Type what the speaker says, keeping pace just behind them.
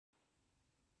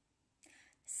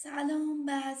سلام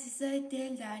به عزیزای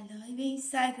دل در لایو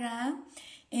اینستاگرام.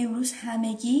 امروز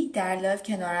همگی در لایو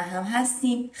کنار هم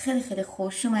هستیم. خیلی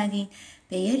خوش اومدین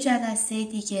به یه جلسه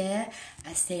دیگه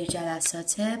از سری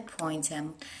جلسات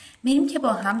پوینتمون. میریم که با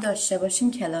هم داشته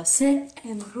باشیم کلاس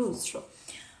امروز رو.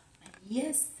 من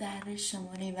یه ذره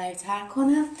شما رو اینورتر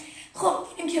کنم. خب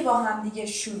میریم که با هم دیگه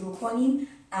شروع کنیم.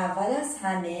 اول از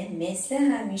همه مثل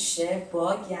همیشه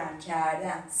با گرم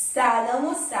کردن سلام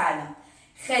و سلام.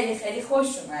 خیلی خوش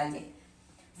اومدین.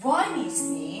 وای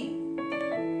میستیم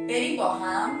بریم با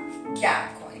هم گرم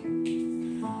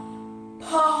کنیم.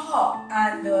 پاها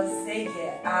اندازه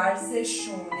عرض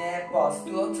شونه باز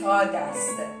 2 تا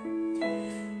دسته.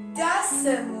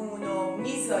 دستمون رو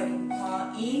میذاریم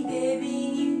پایین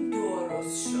ببینیم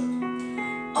درست شد.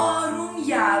 آروم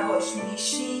یواش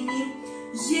میشینیم.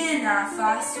 یه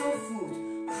نفس و فوت،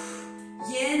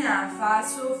 یه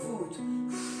نفس و فوت،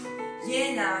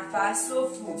 یه نفس و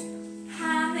فوت.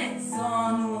 همه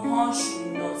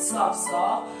زانوهاشون رو صاف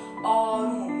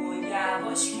آروم و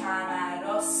یواش.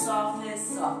 کمرها صاف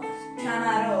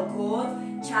کمرها گل،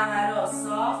 کمرها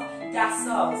صاف، دست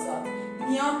آزاد.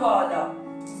 میان بالا،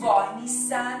 وای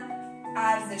نیستن،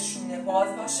 عرضشونه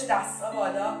باز باشه، دستا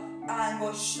بالا.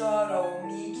 انگشتا رو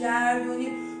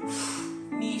میگردونیم،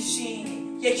 میشینیم.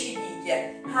 یکی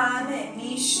دیگه همه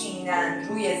میشینن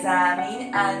روی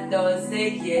زمین. اندازه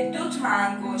 2 تا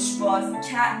انگشت باز،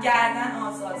 گردن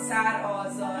آزاد، سر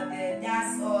آزاده،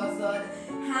 دست آزاده،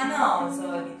 همه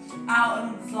آزادی.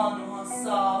 آروم زانوها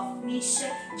صاف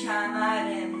میشه.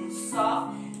 کمرمون صاف،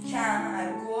 کمر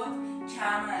گل،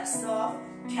 کمر صاف،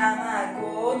 کمر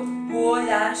گل.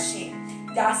 بلند شیم.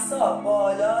 دستا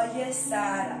بالای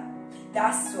سرم،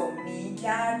 دست رو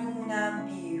میگردونم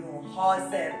بیرون.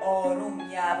 حاضر، آروم،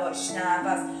 یواش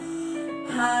نفس.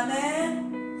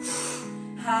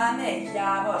 همه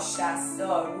یواش.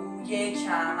 دستا روی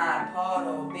کمر، پا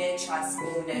رو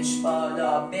بچسبونش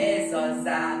بالا. بذار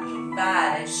زمین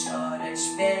ورش دارش،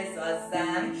 بذار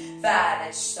زمین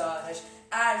ورش دارش.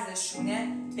 عرضشونه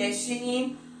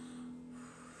بشینیم،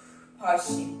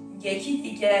 پاشیم. یکی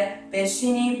دیگه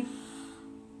بشینیم،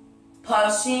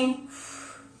 پاشیم.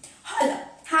 حالا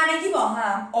همگی با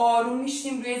هم آروم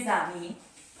میشیم روی زمین.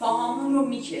 پاهامون رو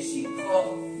میکشیم.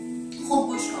 خوب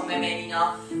گوش کن به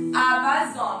ملینا.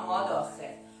 اول زانوها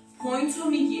داخل، پوینت رو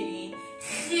میگیریم.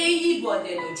 خیلی با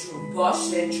دل و جون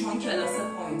باشه چون کلاس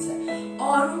پوینته.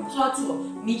 آروم پاتو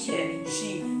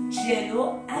میکشی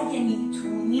جلو. اگه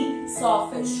میتونی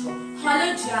صافش کن.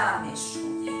 حالا جمعش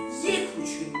کن. یه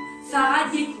کوچولو،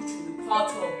 فقط یه کوچولو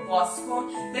پاتو باز کن.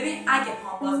 ببین اگه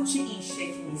پام باز میشه این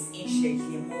شکل نیست، این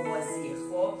شکلی موازیه.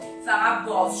 خب فقط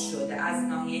باز شده از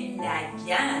ناحیه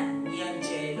لگن. میان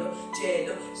جلو.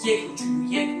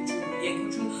 یه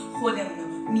کوچولو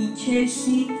خودمونو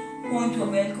میکشی. پوینتو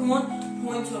ول کن،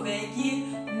 پوینتو بگیر.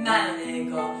 منو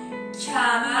نگاه.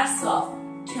 کمر صاف،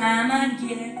 کمر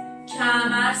گرد،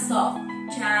 کمر صاف،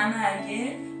 کمر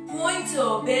گرد.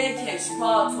 پوینتو بکش،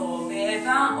 پاتو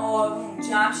ببن. آروم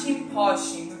جمع شیم،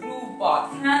 پاشیم رو بار.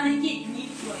 همگی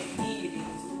میریم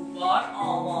رو بار.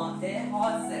 آماده،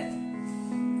 حاضر.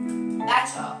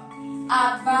 بچه‌ها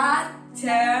اول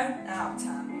ترن اوت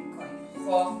تمرین کنیم.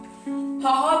 خب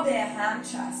پاها به هم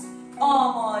چسب.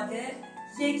 آماده.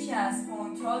 یکی از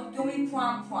پوینت‌ها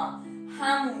دمی-پلیé.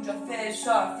 همونجا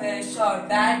فشار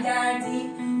برگردیم.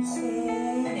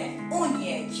 خونه. اون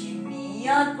یکی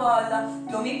میاد بالا.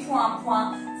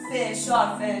 دمی-پلیé. فشار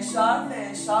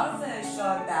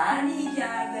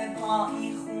برمیگرده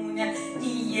پایین. خونه.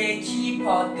 این یکی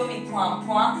پا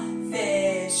دمی-پلیé.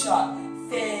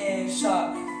 فشار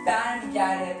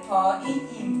برمیگرده پایین.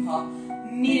 این پا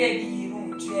میره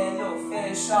بیرون جلو.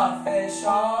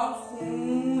 فشار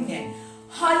خونه.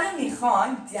 حالا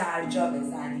میخوان درجا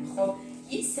بزنیم. خب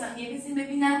یه ثانیه بزنیم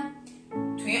ببینم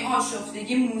توی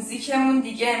آشفتگی موزیکمون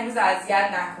دیگه امروز اذیت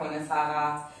نکنه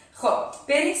فقط. خب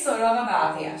بریم سراغ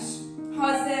بقیهش.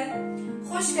 حاضر؟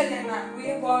 خوشگل من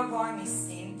روی بار وای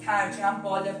میستیم. ترجم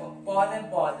بال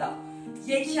بالا.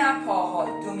 یکی از پاها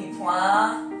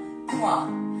دمی-پلیé.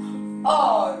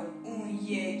 آروم. اون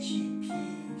یکی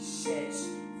پیشش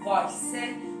وایسه.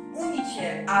 اونی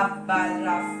که اول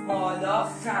رفت بالا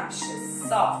خمشه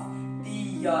صاف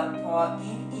بیاد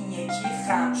پایین. این یکی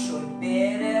خم شد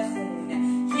بره خونه.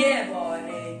 یه بار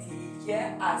دیگه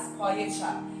از پای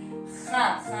چپ.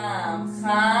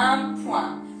 خم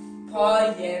پوان.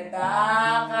 پای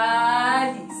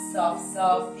بغلی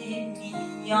صافی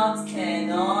میاد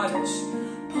کنارش.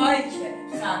 پایی که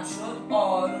خم شد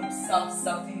آروم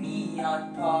صافی میاد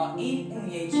پایین.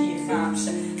 اون یکی خم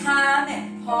شد. همه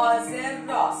حاضر.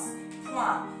 راست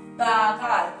پوان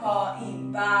بغل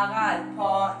پایین بغل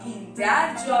پایین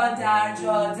در جا در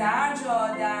جا در جا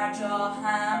در جا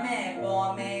همه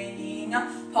با ملینا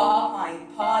پا پایین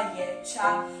پای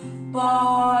چپ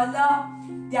بالا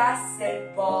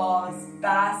دستت باز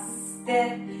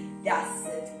بسته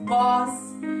دستت باز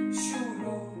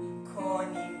شروع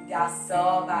کنیم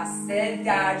دستا بسته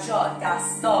در جا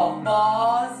دستا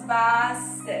باز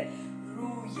بسته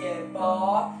روی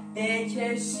بار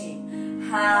بکشیم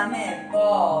همه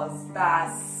باز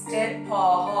بسته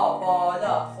پاها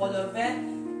بالا خلوه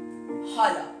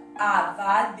حالا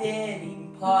اول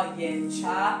بریم پای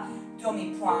چپ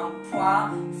دومی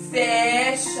پوان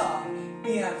فشار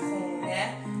بیان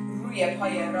خونه روی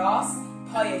پای راست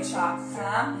پای چپ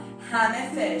خم همه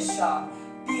فشار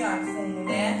بیان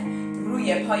خونه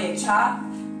روی پای چپ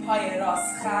پای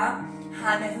راست خم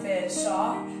همه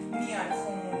فشار میان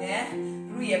خونه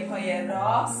روی پای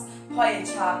راست پای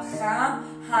چپ خم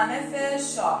همه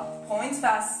فشار پوینت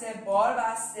بسته بار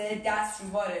بسته دست رو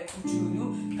بار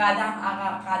کوچولو قدم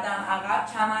عقب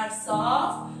کمر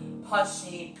صاف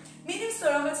پاشیم میریم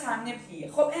سراغ تمرین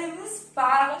پلیه. خب امروز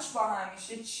فرقش با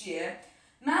همیشه چیه؟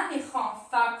 من میخوام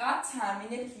فقط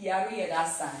تمرین پلیه رو یه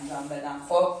دست انجام بدم.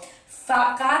 خب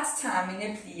فقط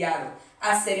تمرین پلیه رو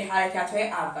از سری حرکت های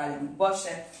اولمون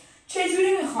باشه.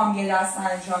 چجوری میخوام یه دست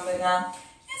انجام بدم؟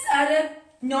 یه ذره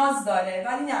ناز داره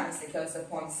ولی نه مثل کلاس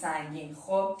پوینت سنگین.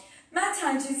 خب من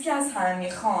تنها چیزی که از هم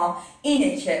میخوام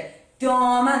اینه که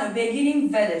دامن رو بگیریم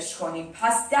ولش کنیم.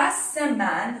 پس دست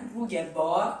من روی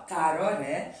بار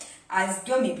قراره از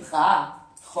demi-plié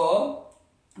خب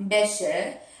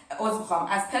بشه میخوام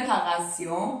از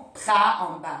پپراسیون پرا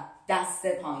آن با دست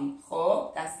پایین. خب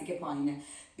دستی که پایینه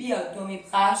بیاد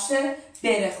demi-plié شه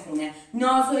بره خونه.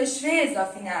 ناز و اشوه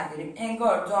اضافی نداریم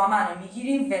انگار دامن رو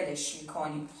میگیریم ولش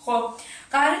میکنیم. خب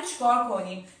قراره چیکار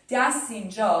کنیم؟ دست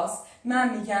اینجاست من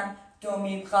میگم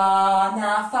demi-plié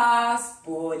نفس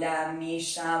بلند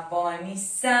میشم وای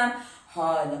میستم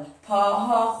حالا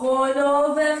پاها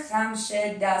خلوه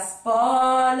خمشه دست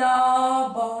بالا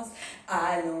باز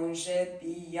الونژ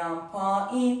بیام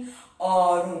پایین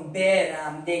آروم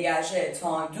برم دگاژه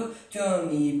تاندو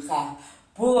demi-plié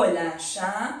بلند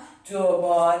شم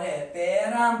دوباره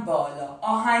برم بالا.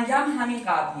 آهنگم همین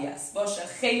قبلی است باشه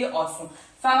خیلی آسون.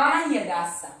 فقط من یه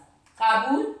دستم.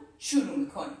 قبول؟ شروع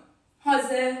میکنیم.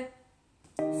 حاضر؟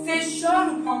 فشار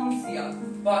رو پامون زیاد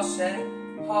باشه.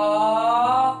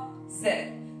 حاضر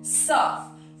صاف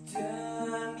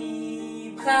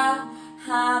demi-plié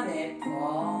همه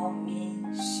پا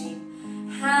میشیم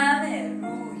همه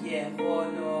روی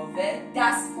قلوه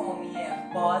دست پمیه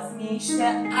باز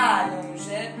میشه الونژ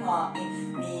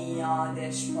پایین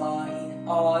میادش پایین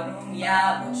آروم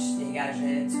یواش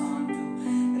دگاژه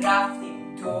تاندو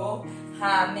رفتیم دو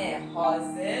همه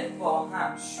حاضر با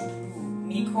هم شروع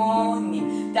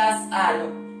میکنیم دست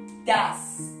الون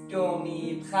دست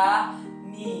demi-plié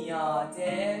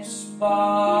میادش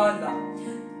بالا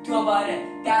دوباره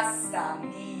دستم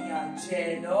میاد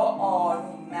جلو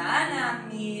آروم منم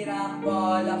میرم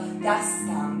بالا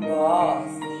دستم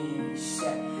باز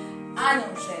میشه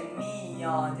الونژ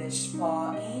میادش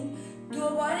پایین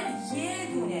دوباره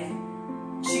یه دونه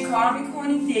چیکار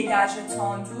میکنیم؟ دگاژه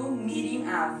تاندو میریم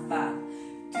اول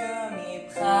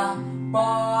demi-plié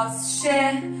باز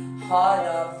شه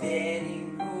حالا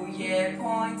بریم روی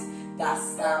پوینت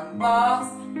دستم باز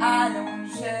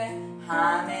الونژ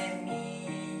همه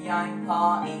میان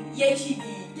پایین یکی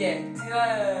دیگه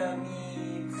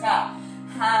demi-plié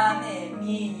همه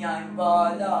میان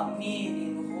بالا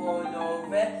میریم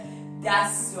قلوه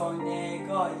دست و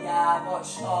نگاه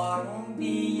یواش آروم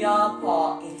بیا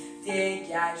پایین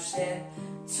دگاژه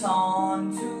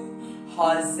تاندو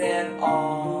حاضر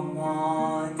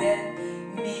آماده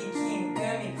میگیم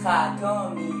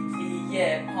demi-plié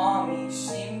پا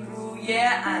میشیم روی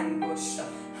انگشتا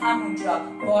همونجا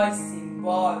وایسیم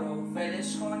بارو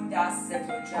ولش کن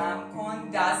دستتو جمع کن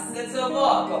دستتو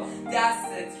وا کن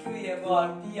دستت روی بار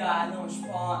بیا الونژ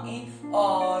پایین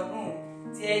آروم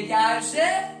دگاژه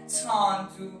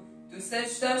تاندو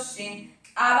دوستش داشتین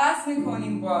عوض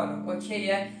میکنیم بارو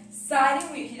اوکیه سریع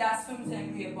اون یکی دست رو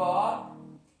میزنیم روی بار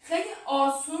خیلی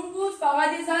آسون بود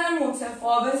فقط یه ذره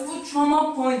متفاوت بود چون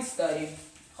ما پوینت داریم.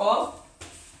 خب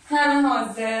همه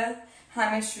حاضر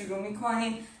همه شروع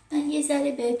میکنیم. من یه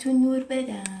ذره بهتون نور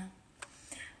بدم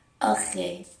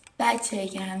آخه بچه‌ای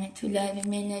که همه تو لایو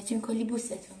ملینا جون کلی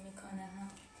بوستون میکنه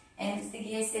امروز دیگه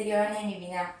یه سری‌ها رو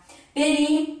نمیبینم.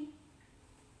 بریم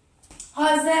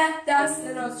حاضر دست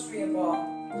راست روی بار.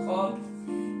 خب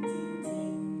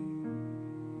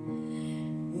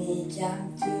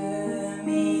میگم demi-plié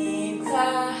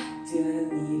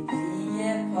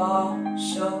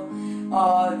پاشو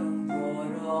آروم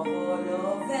برو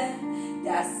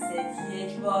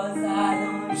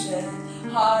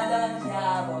حالا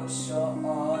یواش و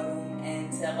آروم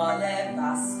انتقال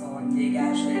بس کن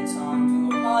دگرش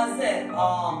تاندو حاضر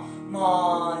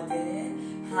آماده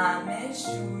همه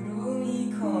شروع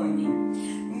میکنیم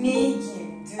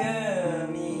میگیم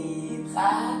دمی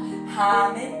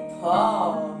همه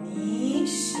پا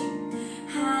میشیم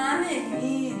همه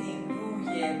میریم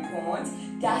روی پوینت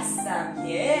دستم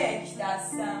یک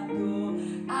دستم دو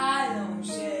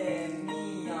علنشه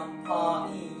میام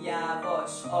پایین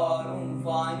یواش آروم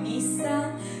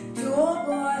وامیستم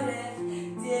دوباره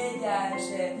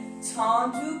دگرشه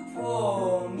تاندو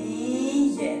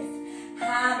پومیه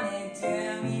همه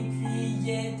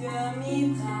دمی-پلیé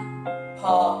demi-bras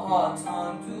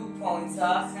پاهاتون تو پوینت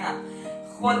خم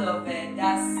خلوه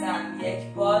دستم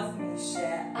یک باز میشه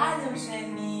علنشه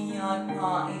میاد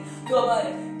پایین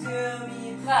دوباره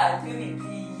demi-bras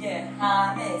demi-plié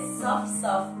همه صاف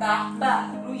صاف به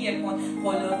به روی پوینت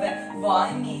خلوه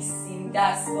وای میستیم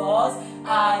دست باز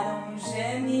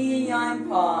علنشه میان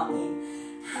پایین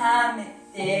همه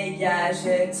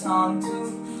دگرشتان تو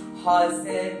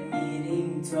حاضر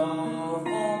میریم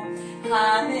دوم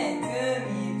همه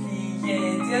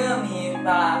دمی-پلیé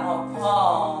demi-bras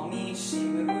پا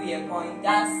میشیم روی پایین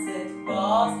دستت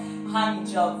باز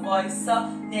همینجا وایسا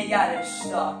نگرش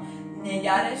دار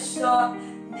نگرش دار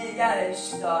نگرش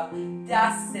دار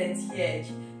دستت یک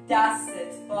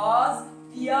دستت باز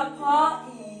بیا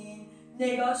پایین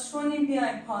نگاش کنیم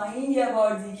بیایم پایین یه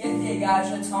بار دیگه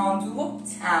دگرش تاندو و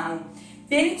تموم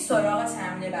بریم سراغ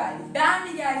تمرین بعدی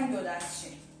برمیگردیم دو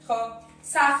دستشیم خب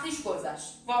سختیش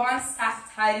گذشت واقعا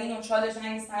سخت ترین و چالش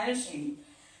انگیزترینش این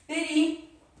بریم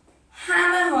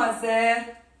همه حاضر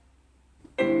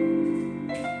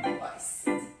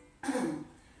وایسید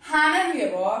همه روی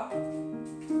بار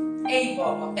ای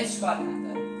بابا اشکال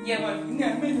نداره یه بار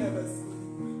نمه لباس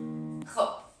خب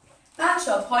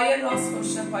بچه ها پای راست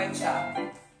پشت پای چپ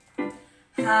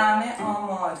همه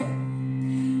آماده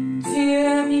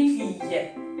demi-plié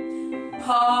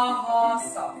پاها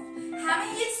صاف همه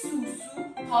یه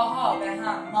سوسو پاها به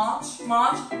هم ماچ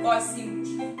ماچ وایسیم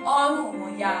روش آروم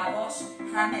و یواش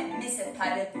همه مثل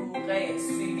پد بوغه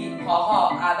سویوی پاها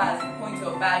اول پوینت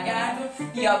رو برگردون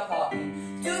بیا پایین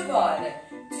دوباره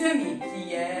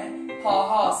demi-plié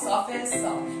پاها صاف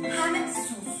صاف همه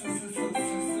سوسو سوسو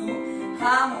سوسو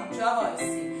همونجا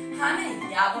وایسیم همه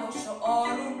یواش و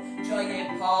آروم جای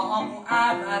پاهامو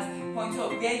عوض پوینت رو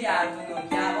بگردون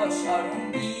و یواش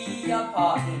آروم بیا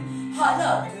پایین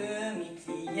حالا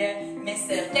demi-plié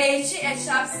مثل قیچی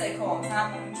اشب سکند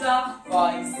همونجا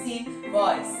وایسیم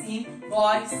وایسیم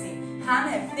وایسیم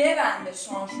همه ببند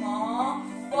شانشما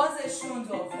بازش کن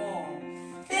دوم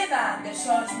ببند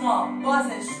شانشما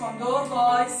بازش کن دو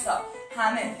وایسا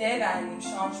همه ببندیم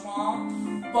شانشما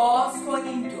باز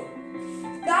کنیم دو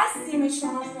بستیم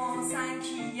شانشما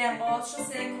سنکیم باز شو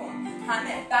سکن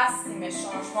همه بستیم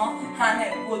شانشما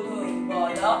همه بدویم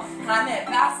بالا همه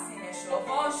بستیمش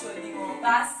رو وا شدیم و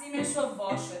بستیمش رو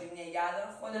وا شدیم نگهدار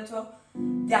خودتو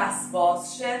دست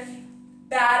باز شه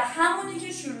بر همونی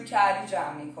که شروع کردی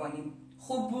جمع میکنیم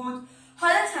خوب بود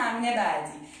حالا تمرین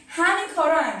بعدی همین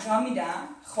کار رو انجام میدم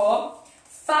خب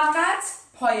فقط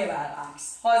پای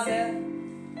برعکس حاضر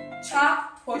چپ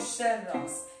پشت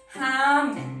راست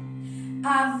همه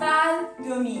اول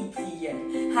demi-plié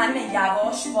همه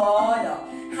یواش بالا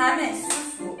همه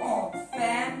سوسو اون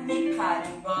فم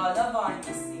میپریم بالا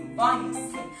وانیستیم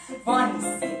وانیستیم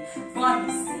وانیستیم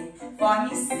وانیستیم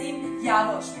وانیستیم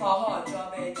یواش پاها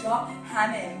جا به جا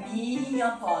همه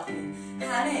میان پایین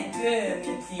همه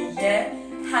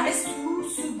demi-plié همه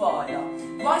سوسو بالا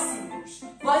وایسیم روش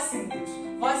وایسیم روش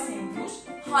وایسیم روش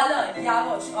حالا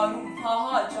یواش آروم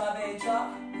پاها جا به جا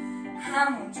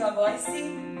همونجا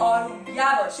وایسی آروم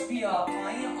یواش بیا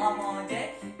پایین آماده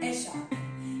اشم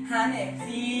همه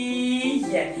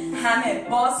پلیه همه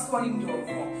باز کنیم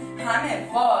دوم همه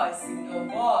وایسیم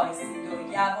دو وایسیم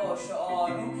دو یواش و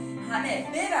آروم همه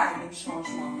ببندیم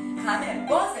شانشما همه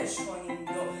بازش کنیم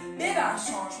دو ببند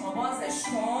شانشما بازش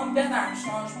کن ببند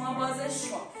شانشما بازش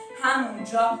کن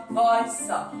همونجا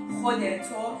وایسا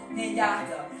خودتو نگه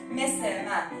دار مثل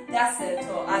من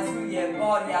دستتو از روی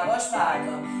بار یواش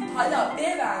بردار حالا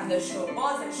ببندش و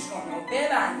بازش کن و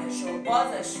ببندش و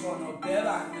بازش کن و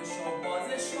ببندش و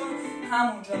بازش کن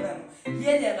همونجا بمون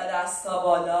یه دقیقه دستا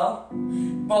بالا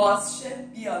باز شه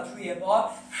بیاد روی بار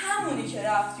همونی که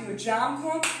رفتی و جمع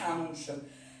کن تموم شد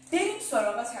بریم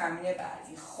سراغ تمرین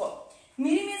بعدی خب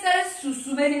میریم یه ذره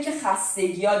سوسو بریم که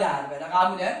خستگی ها در بره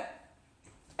قبوله؟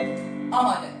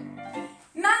 آماده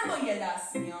من با یه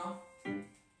دست میام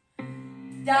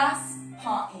دست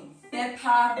پایین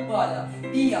بپر بالا،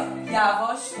 بیا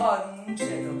یواش آروم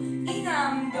جلو.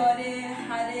 اینم داره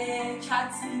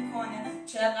حرکت میکنه،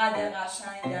 چقدر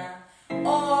قشنگم.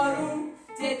 آروم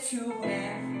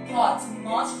دتونه پات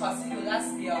ماچ، خواستی دو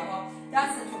دست بیا ها،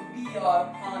 دستتو بیار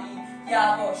پایین،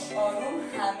 یواش آروم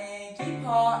همگی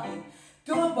پایین.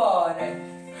 دوباره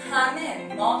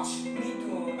همه ماچ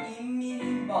میدونیم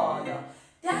میریم بالا،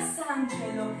 دستم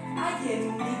جلو، اگه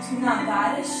میتونم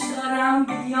برش دارم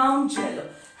بیام جلو.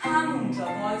 همونجا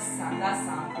وایستم،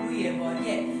 دستم روی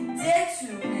باریه،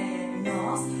 دتونه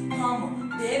ناز، پامو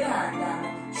ببندم،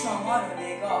 شما رو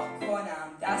نگاه کنم،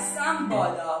 دستم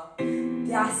بالا،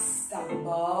 دستم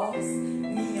باز،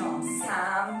 میام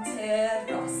سمت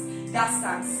راست،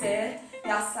 دستم سه،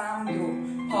 دستم دو،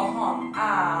 پاهام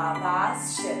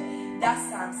عوض شه،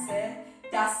 دستم سه،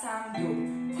 دستم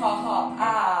دو، پاهام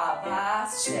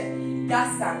عوض شه،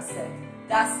 دستم سه،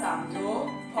 دستم دو،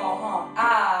 پاهام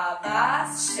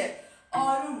عوض شه.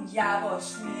 آروم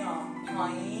یواش میام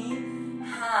پایین،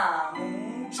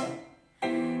 همونجا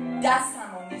دستم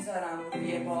رو میذارم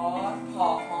روی بار،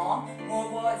 پاهام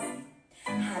موازی،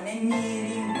 همه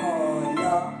میریم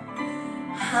بالا،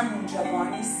 همونجا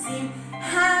وایسیم،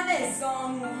 همه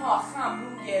زانوها خم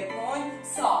روی بن،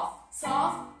 صاف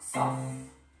صاف صاف.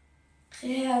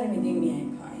 خیلی میدیم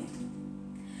میایم پایین.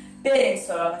 بریم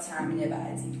سراغ تمرین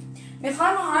بعدی.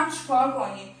 میخوایم ما هم چیکار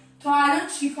کنیم؟ تا الان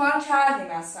چیکار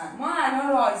کردیم اصلا؟ ما الان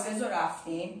رایزز رو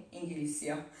رفتیم، انگلیسی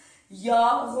ها،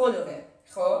 یا رلوه،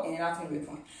 خب یعنی رفتیم روی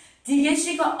پوینت. دیگه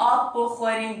چی که آب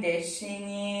بخوریم،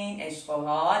 بشینیم، عشق و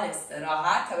حال،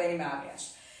 استراحت تا بریم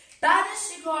بقیه‌اش.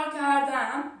 بعدش چیکار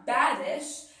کردم؟ بعدش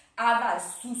اول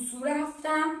سوسو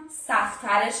رفتم،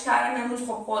 سخت‌ترش کردم. امروز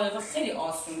خب قلبه خیلی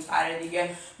آسون تره دیگه،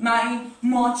 من این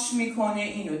ماچ میکنه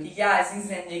اینو، دیگه از این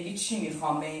زندگی چی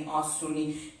میخوام به این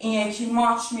آسونی، این یکی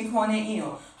ماچ میکنه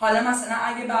اینو. حالا مثلا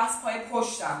اگه بحث پای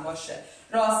پشتم باشه،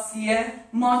 راستیه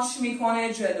ماچ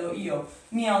میکنه جلویی و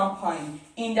میام پایین،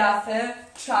 این دفعه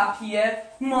چپیه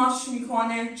ماچ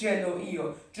میکنه جلویی و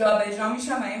جا به جا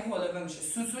میشم و این قلبه میشه.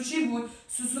 سوسو چی بود؟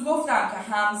 سوسو گفتم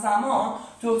که همزمان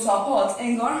دوتا پات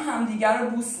انگار همدیگر رو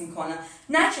بوس میکنن،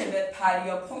 نه که به پر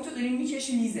یا پوینت رو داری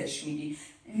میکشی لیزش میدی،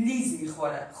 لیز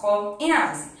میخوره. خب این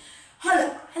از این. حالا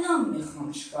الان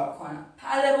میخوام چیکار کنم؟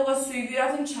 پله بوقه سویوی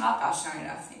رفتیم، چپ قشنگ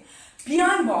رفتیم،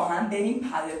 بیایم با هم بریم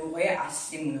پله بوقه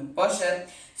اصلیمونو. باشه؟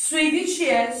 سویوی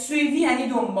چیه؟ سویوی یعنی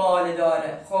دنبال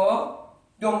داره، خب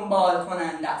دنبال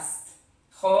کننده است،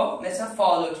 خب مثل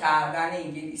فالو کردن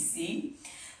انگلیسی.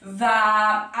 و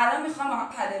الان میخوام با هم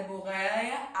پله بوقه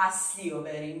اصلی رو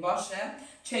بریم. باشه؟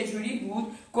 چجوری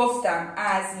بود؟ گفتم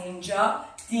از اینجا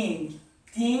دینگ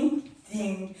دینگ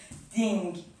دینگ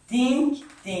دینگ دینگ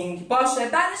دینگ. باشه؟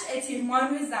 بعدش اتیرمان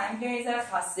روی زمین که یه ذره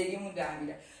خستگیمون در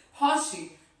میره.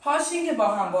 پاشیم که با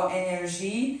هم با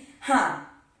انرژی هم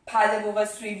پله بوقه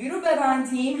سویوی رو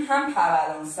ببندیم، هم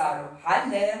پابلانسه رو.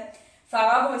 حله؟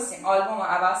 فقط بایستیم آلبوم رو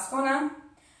عوض کنم،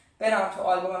 برم تو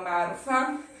آلبوم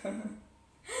معروفم.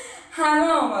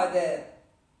 همه آماده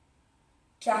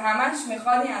که همش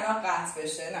میخواد این الان قطع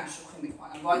بشه، نه شوخی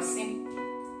میکنم. وایسیم،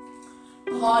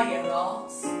 پای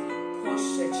راست،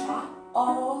 پشت چپ،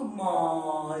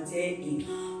 آماده این،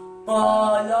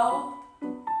 بالا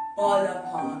بالا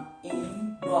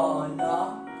پایین، بالا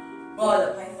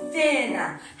بالا پایین.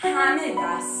 فعلا همه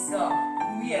دستا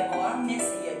روی بار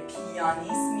مثل یه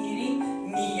پیانیست میریم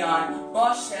میان.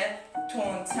 باشه؟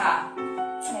 تونتر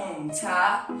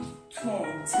تونتر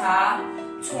تونتر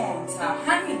تونتر.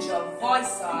 همینجا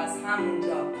وایسا، از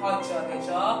همونجا پا جا به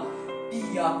جا،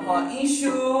 بیا پایین،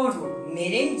 شروع،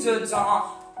 میریم جدا،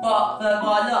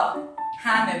 بالا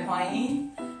همه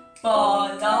پایین،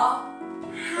 بالا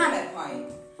همه پایین،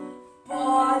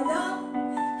 بالا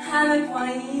همه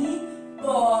پایین،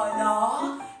 بالا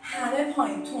همه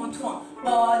پایین، تون تون،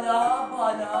 بالا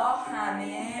بالا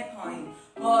همه پایین،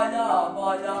 بالا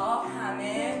بالا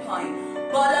همه پایین،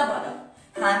 بالا بالا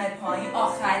همه پایین،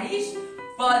 آخریش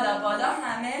بالا بالا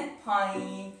همه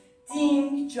پایین،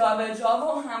 دینگ جا به جا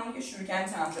و همون که شروع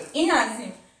کردیم تمام شد. این از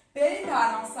این. بریم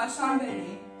بالانسش هم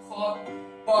بریم. خب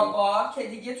با بار که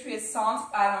دیگه توی سانس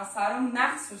بالانسه رو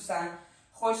مخصوصا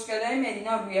خوشگلای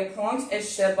ملینا روی پوینت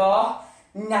اشتباه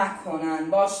نکنن.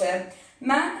 باشه؟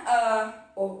 من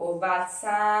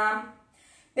واتسم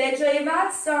به جای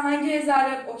واتس آهنگ یه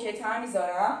ذره اوکی تر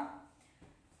میذارم.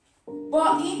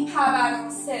 با این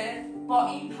پابلانسه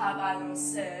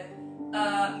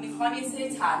میخوام یه سری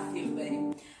تلفیق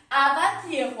بریم. اول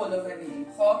پلیه قلو ببینیم.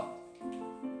 خب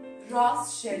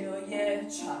راست جلوی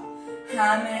چپ،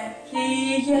 همه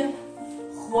پلیه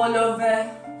قلوه،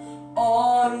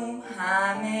 آروم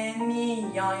همه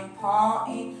میایم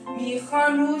پایین،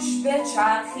 میخوان روش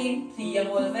بچرخیم، پلیه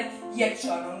قلوه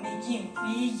 1/4 میگیم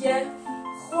پلیه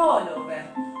خلوه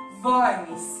وای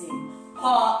میسیم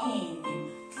پایین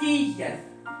پلیه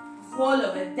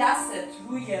خلوه دستت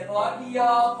روی بار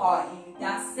بیا پایین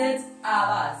دستت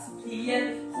عوض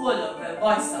پلیه خلوه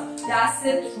وایسا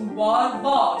دستت رو بار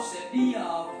باشه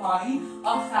بیا پایین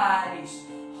آخریش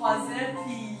حاضر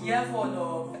پلیه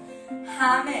خلوه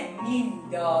همه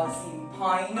میندازیم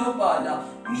پایین و بالا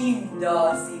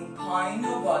میندازیم پایین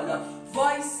و بالا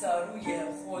وایسا روی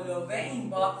خلوه این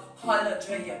بار حالا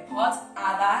جای پات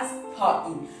عوض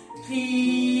پایین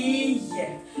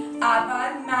پلیه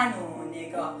اول منو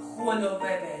نگاه خلوه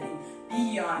بریم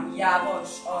بیان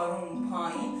یواش آروم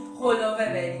پایین خلوه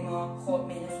بریم و خب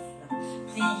میرسونم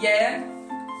پلیه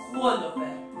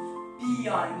خلوه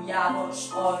بیان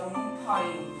یواش آروم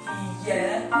پایین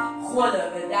پلیه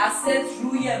خلوه دستت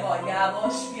روی بار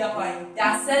یواش بیا پایین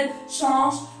دستت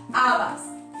شانش عوض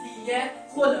پلیه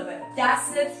خلوه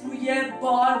دستت روی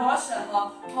بار باشه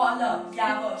ها حالا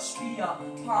یواش بیا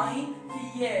پایین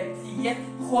پلیه پلیه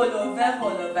خلوه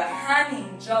خلوه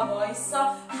همینجا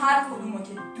وایسا هر کدومو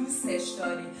که دوستش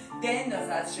داری بنداز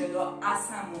از جلو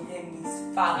اصلا مهم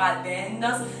نیست فقط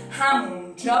بنداز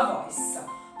همونجا وایسا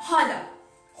حالا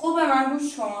خوب به من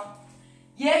گوش کن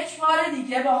یک بار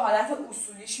دیگه با حالت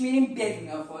اصولیش میریم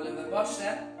بدون خلوه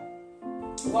باشه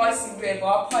وایسیم روی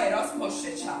بار پای راست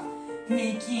پشت چپ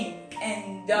میگیم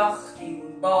انداختیم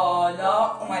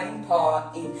بالا اومدیم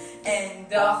پایین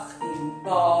انداختیم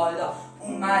بالا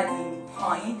اومدیم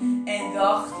پایین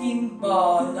انداختیم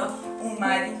بالا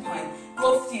اومدیم پایین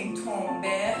گفتیم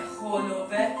تنبه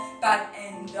خلوه بعد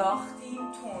انداختیم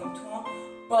تون تون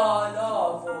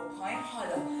بالا و پایین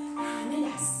حالا همه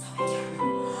دستا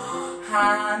بکنیم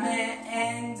همه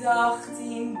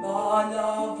انداختیم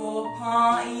بالا و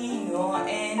پایین و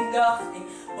انداختیم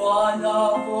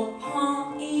بالا و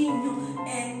پایین و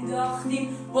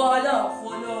انداختیم بالا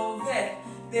خلوه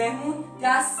بمون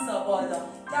دستا بالا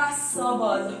دستا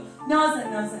بالا ناز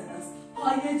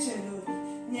پای جلوی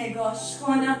نگاش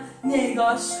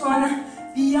کنم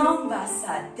بیام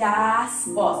وسط دست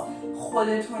باز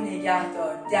خودتو نگه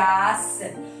دار دست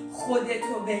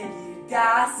خودتو بگیر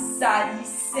دست سری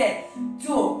 3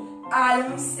 2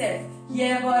 الان 0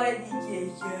 یه بار دیگه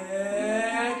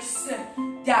 1 3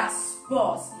 دست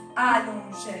باز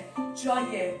الانژه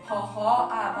جای پاها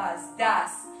عوض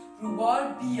دست رو بار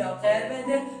بیا غیر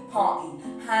بده پایین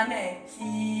همه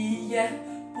پلیه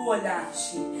بلند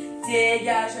شیم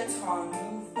دگرج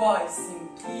تاندو وایسیم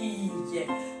پلیه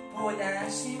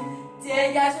بلند شیم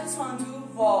دگرج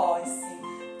تاندو وایسیم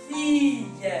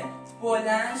پلیه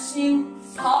بلند شیم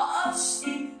پا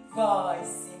آشتی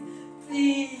وایسیم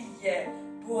پلیه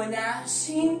بلند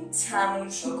شیم تموم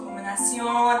شد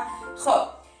کومناسیون خب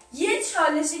یه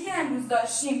چالشی که امروز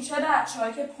داشتیم چه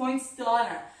بچه‌هایی که پوینت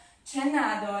دارن چه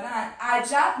ندارن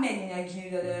عجب ملینا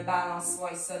گیر داده به بالانس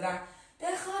وایسادن به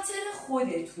خاطر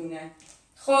خودتونه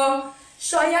خب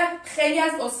شاید خیلی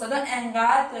از استادا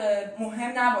انقدر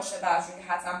مهم نباشه براشون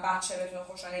که حتما بچه بتونه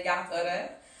خوش نگه داره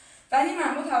ولی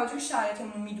من با توجه به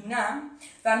شرایطمون میدونم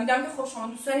و میدونم که خب شما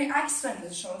دوست دارین عکس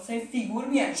بندازید شما دوست دارین فیگور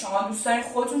بیارین شما دوست دارین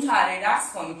خودتون طراحی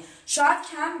رقص کنین شاید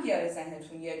کم بیاره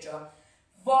ذهنتون یه جا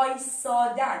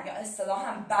وایسادن یا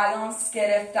اصطلاحاً بالانس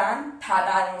گرفتن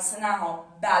بالانس نه ها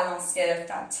بالانس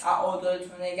گرفتن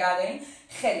تعادلتون نگه دارین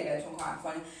خیلی بهتون کمک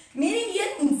کنه میریم یه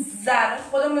ذره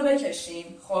خودمون رو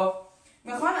بکشیم خب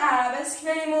میخوام عربسک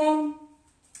بریم و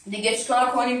دیگه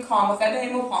چیکار کنیم کامفه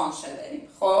بریم و پانشه بریم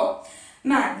خب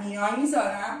من میان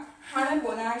میذارم همه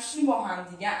بلندشیم با هم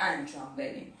دیگه انجام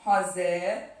بدیم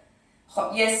حاضر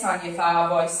خب یه ثانیه فقط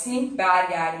وایسیم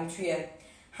برگردیم توی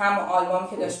همون آلبوم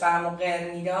که داشت برامون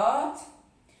غیر میداد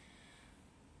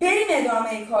بریم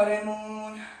ادامه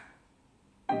کارمون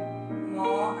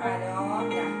ما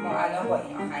الان با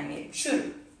این آهنگ میریم شروع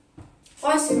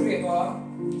وایسیم روی بار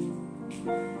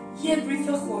یه بریف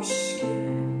خشک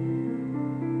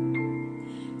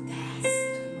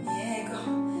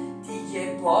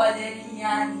بالری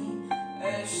یعنی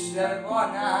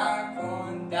اشتباه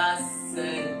نکن دست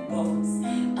باز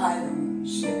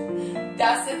الانشه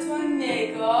دستتو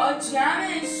نگاه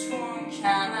جمعش کن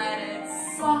کمرت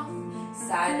صاف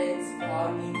سرت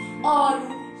پایین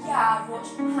آروم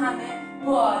یواش همه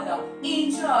بالا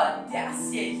اینجا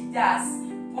دست یک دست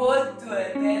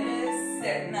بدوه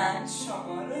برسه من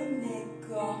شما رو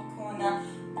نگاه کنم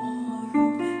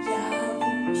آروم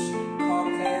یواش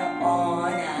کامل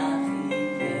آنم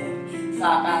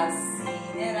فقط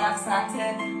سینه رفت سمت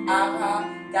عقب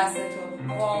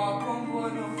دستتو واکن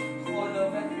برو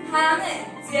خلوه همه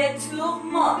دتلو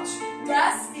ماچ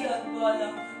دست بیاد بالا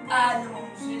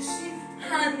الانجشی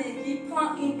همگی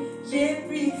پایین یه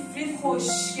بریفی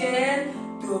خوشگل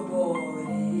دوباره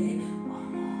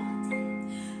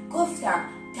گفتم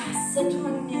دستتو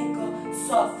نگاه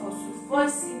صاف و صوف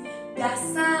وایسیم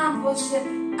دستم باشه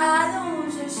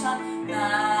علامشم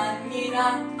من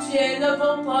میرم جلو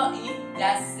و پایین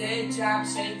دست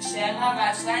جمشه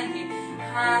چقدر قشنگی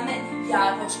همه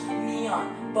یواش میان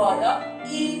بالا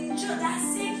اینجا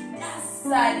دست یک دست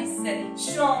سریسه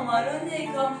شما رو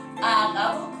نگاه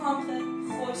عقب و کامخه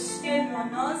خوشگل و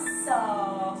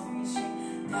ناصاف میشیم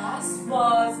دست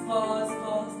باز باز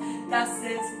باز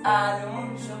دستت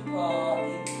علم شو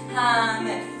پایی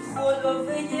همه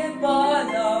خلوه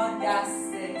بالا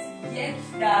دستت یک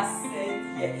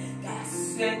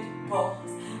دستت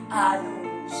باز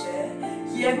علم شه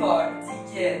یه بار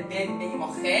دیگه بگیم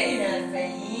ما خیلی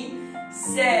حرفه‌ایم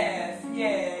 0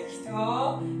 1 2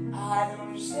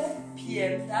 علم شه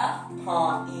پیرده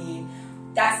پایین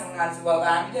دستمون از رو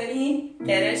باور می‌داریم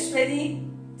قرش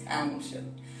بدیم تموم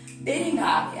شد بریم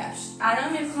بقیه‌اش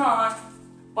الان میخوان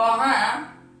با هم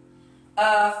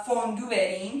فوندو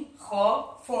بریم خب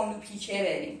فوندو پیکه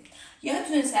بریم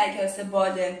یادتونه سر کلاس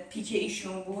بال پیکه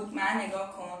ایشون بود من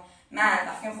نگاه کن من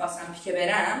وقتی میخواستم پیکه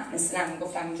برم مثلا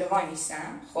میگفتم اینجا وای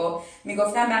میستم خب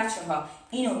میگفتم بچه ها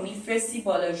اینو میفرستی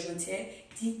بالا جوته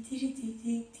این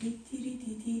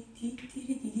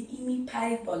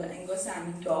میپرید بالا انگار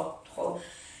زمین داغ خب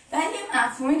ولی یه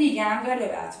مفهوم دیگه هم داره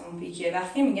بتون پیکه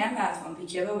وقتی میگن بتون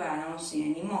پیکه با بالانس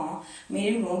یعنی ما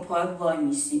میریم اون پای وای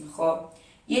میستیم خب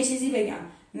یه چیزی بگم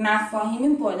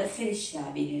مفاهیم بالا خیلی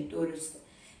شبیه درسته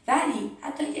ولی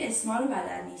حتی اگه اسما رو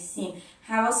بلد نیستیم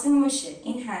حواسمون باشه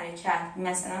این حرکت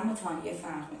مثلا با تانیه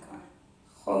فرق میکنه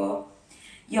خب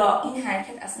یا این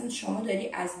حرکت اصلا شما داری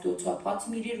از 2 تا پات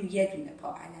میری روی یه دونه پا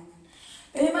علنا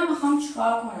ببین من میخوام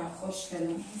چیکار کنم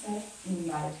خوشگلم این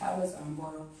برکر بزنم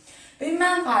برو ببین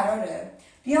من قراره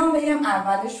بیام بگم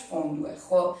اولش فوندوه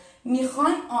خب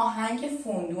میخوایم آهنگ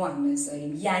فوندو هم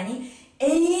بذاریم یعنی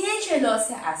عین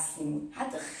کلاس اصلیمون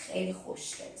حتی خیلی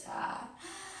خوشگل‌تر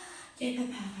یه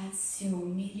پرپرسیون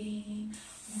میریم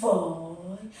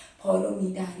وای پا رو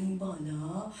میدهیم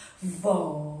بالا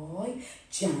وای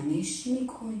جمعش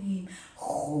میکنیم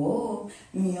خب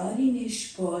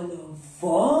میاریمش بالا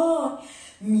وای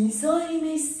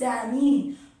میذاریمش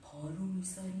زمین پا رو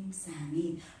میذاریم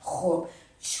زمین خب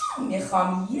چون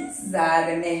میخوام یه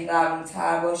ذره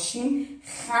مهربون‌تر باشیم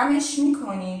خمش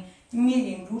میکنیم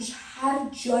میریم روش هر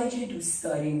جایی که دوست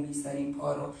داریم میذاریم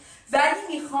پا رو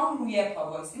ولی میخوام روی پا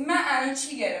بازیم من الان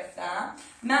چی گرفتم؟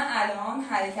 من الان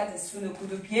حرکت سول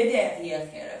کو-de-pieds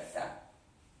دقیق گرفتم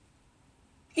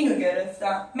اینو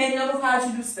گرفتم ملینا رو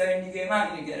هرچی دوست داریم دیگه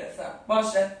من اینو گرفتم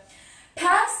باشه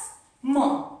پس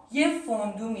ما یه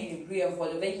فوندو میریم روی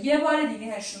خلوه یه بار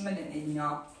دیگه نشون بده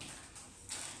ملینا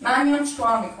من میام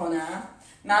چیکار میکنم؟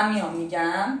 من میام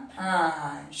میگم 5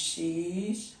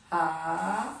 6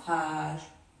 7 8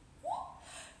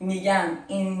 میگم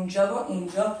اینجا و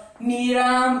اینجا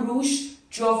میرم روش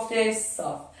جفت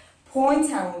صاف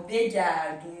پوینتمو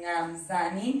بگردونم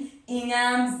زمین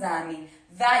اینم زمین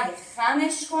ولی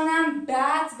خمش کنم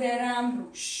بعد برم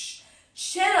روش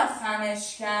چرا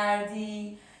خمش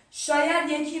کردی؟ شاید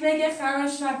یکی بگه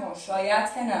خمش نکن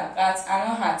شاید که نه قطعا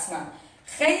حتما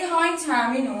خیلی ها این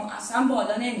تمرینو اصلا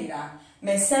بالا نمیرن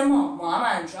مثل ما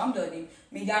هم انجام دادیم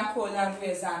میگن کلا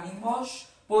روی زمین باش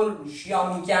برو روش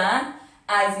یا میگن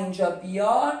از اینجا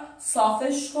بیار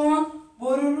صافش کن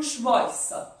برو روش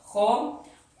وایسا خب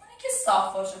اونی که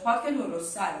صاف باشه پاک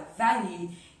درست سره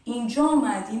ولی اینجا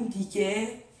اومدیم دیگه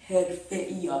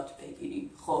حرفه‌ای یاد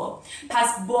بگیریم خب پس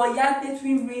باید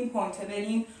بتونیم روی این پوینت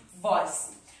بریم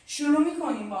وایسی شروع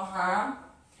میکنیم با هم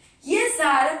یه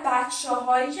ذره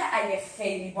بچه‌هایی که اگه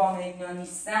خیلی با ملینا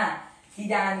نیستن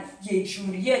دیدن یه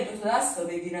جوریه 2 تا دست رو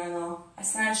بگیرن و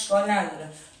اصلا اشکال نداره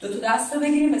 2 تا دست رو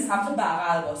بگیریم به سمت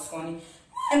بغل باز کنیم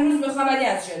امروز میخوام ولی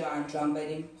از جلو انجام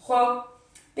بدیم خب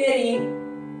بریم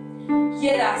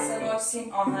یه دسته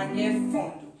باسیم آهنگ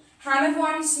فوندو همه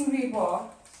وای میسیم روی بار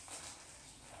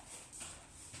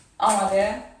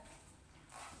آماده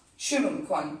شروع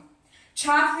میکنیم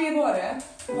چپ روی باره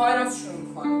پای راست شروع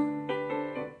میکنیم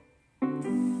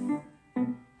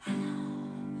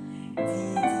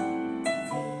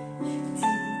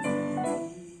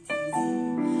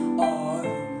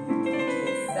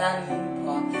زمین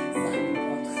پات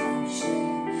خمشه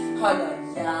حالا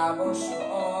یواش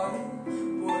و آروم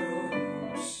برو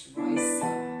روش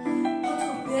وایسا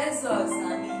پاتو بذار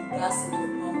زمین دستتو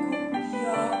پا کن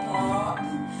بیا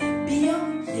پایین بیا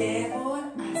یه بار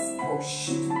از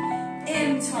پشت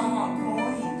امتحان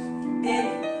کنیم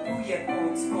بریم روی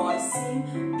پوینت وایسیم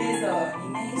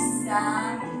بذاریمش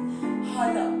زمین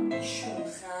حالا ایشون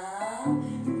خم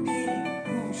بریم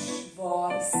روش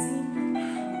وایسیم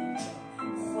همونجا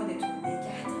خودتون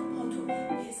نگه پاتو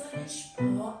بذارش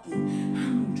پایین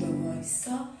همونجا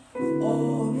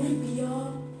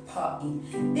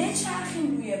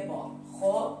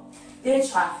خب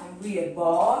بچرخیم روی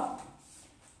بار.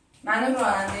 من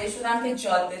راننده شدم که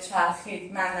جاده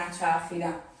چرخید، من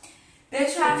نچرخیدم.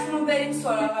 بچرخیم و بریم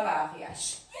سراغ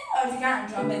بقیهش. یه بار دیگه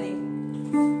انجام بدیم.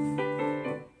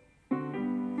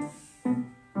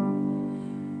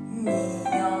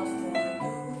 میاد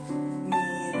فردود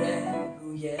میره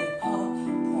روی پا،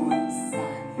 پوینت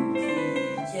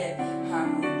سنگیه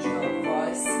همونجا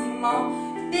وایسی ما،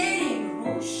 بریم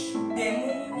روش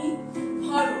بمونیم،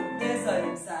 پا رو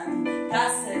بذاریم زمین،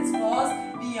 دستت باز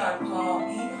بیان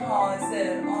پایین،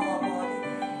 حاضر آماده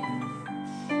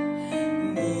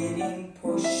میریم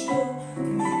پشت و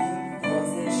میریم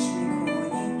بازش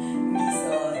میکنیم،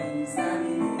 میذاریم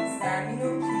زمین و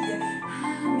پلیه،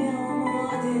 همه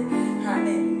آماده،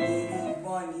 همه میریم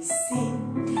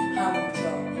وانیسیم،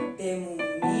 همونجا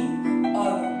بمونیم،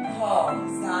 آروم پا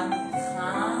زمین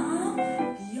خم،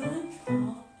 بیان پا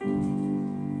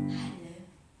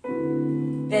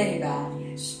بریم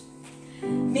بقیهش.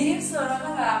 میریم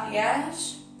سراغ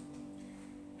بقیهش.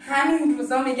 همین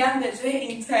روزا میگم به جای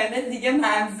اینترنت دیگه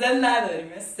منزل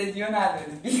نداریم، استودیو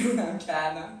نداریم، بیرونم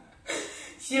کردم،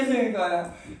 شیخی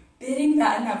میکنم. بریم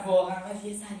نه واقعا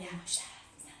یه ذره یواش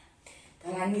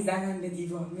دارن میزنن به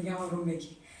دیوار، میگم آروم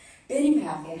بگیر. بریم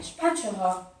بقیهش.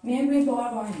 بچه‌ها میایم روی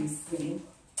بار وایسیم.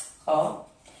 خب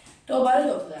دوباره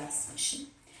دو تا دست باشیم.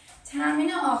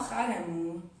 تمرین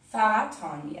آخرمون فقط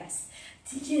تانلیه است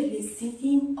دیگه،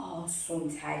 رسیدیم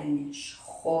آسون ترینش.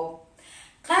 خب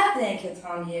قبل اینکه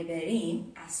تانلیه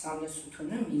بریم اسامبله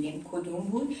ستونو میریم. کدوم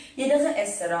بود؟ یه دقیقه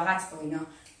استراحت با اینا.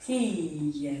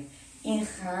 پلیه، این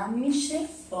خم میشه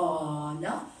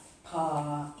بالا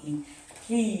پایین،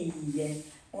 پلیه،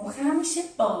 اون خم میشه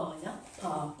بالا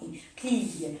پایین،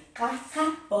 پلیه، قهقه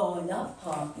بالا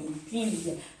پایین،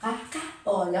 پلیه، قهقه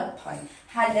بالا پایین.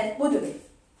 حلت بودو بریم.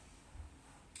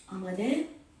 آماده؟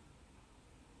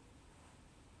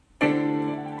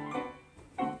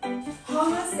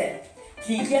 حاضر.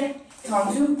 پلیه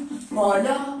تاندو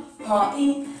بالا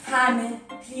پایین، همه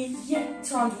پلیه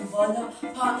تاندو بالا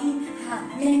پایین،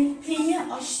 همه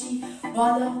پلیه آشتی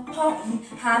بالا پایین،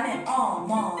 همه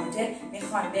آماده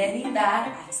میخوان بریم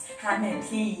برعکس، همه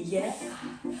پلیه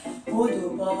بودو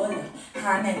بالا،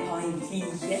 همه پایین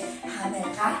پلیه، همه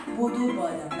قهر بودو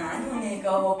بالا، منو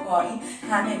نگاه و پایین،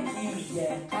 همه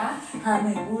پلیه قهر،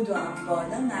 همه بودو هم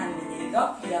بالا، منو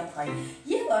نگاه بیا پایین.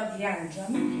 یه بار دیگه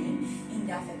انجام میدیم. این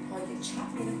دفعه پای چپ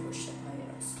میره پشت پای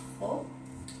راست. خب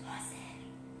حاضر،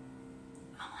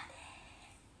 آماده،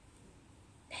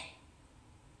 بریم.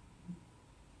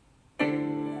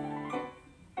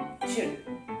 شروع.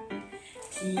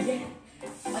 پلیه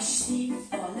آشتی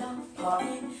بالا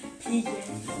پایین، پلیه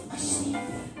آشتی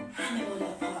همه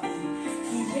بالا پایین،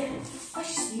 پلیه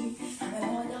آشتی همه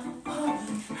بالا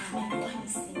پایین، همه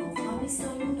وایسیم و پا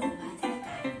میساییم نوبت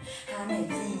قهر، همه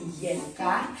پلیه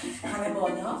قهر، همه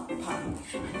بالا پایین،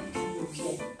 همه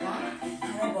پلیه قهر،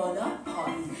 همه بالا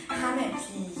پایین، همه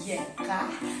پلیه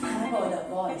قهر، همه بالا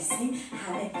وایسیم،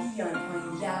 همه بیان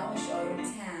پایین. یواش آروم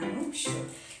تموم شد.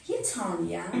 یه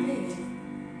تانلیه هم بریم.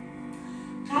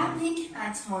 قبل اینکه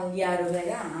من تانلیه رو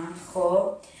برم،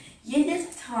 خب یه دقیقه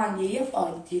تانلیه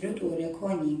عادی رو دوره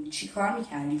کنیم. چی کار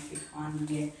میکردیم توی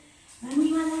تانلیه؟ من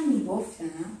میمدم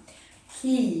میگفتم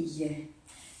پلیه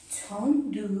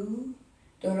تاندو،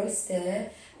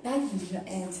 درسته؟ بعد اینجا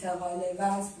انتقال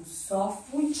وزن بود، صاف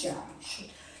بود، جمع شد.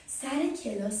 سر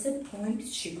کلاس پوینت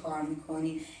چی کار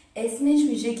میکنیم؟ اسمش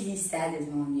میشه گلیساد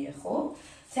temps-Lié. خب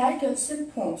سر کلاس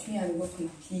پوینت میام گفتیم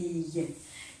پلیه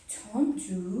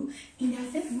تاندو، این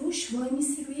دفعه روش وای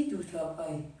میسی روی دوتا پای.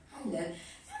 حاله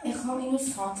من میخوام اینو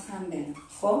سانترم برم.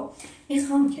 خب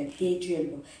میخوام که به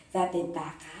جلو و به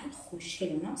بغل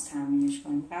خوشگلونا تمرینش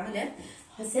کنیم. قبله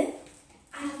حاضر؟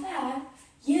 اول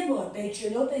یه بار به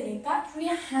جلو بریم، بعد روی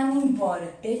همین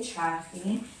باره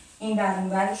بچرخیم، این بر اون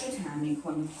برش رو تمرین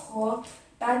کنیم. خب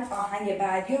بعد آهنگ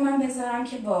بعدی رو من بذارم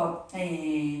که با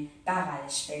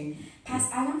بغلش بریم. پس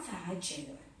الان فقط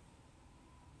جلوه.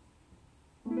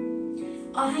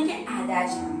 آهنگ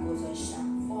عدج هم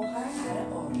گذاشتم واقعا برای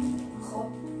آروم. خب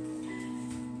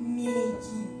میگید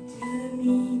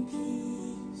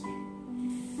دمی-پلیه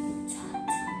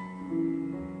تاتو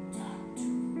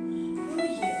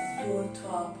روی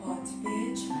دوتا پات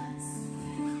بچسب،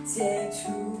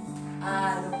 تو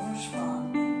علوش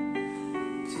مانی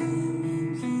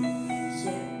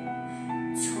دمی-پلیه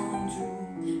تاندو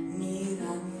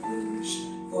میرم روش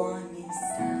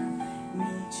وانیستم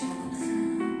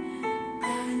میچرخم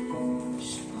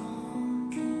علوش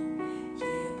مانی.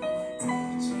 یه بار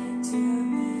دیگه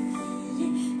دمی-پلیه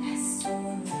دست و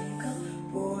نگاه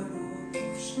برو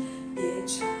روش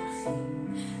بچرخیم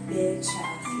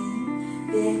بچرخیم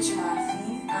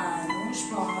بچرخیم علوش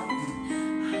مانی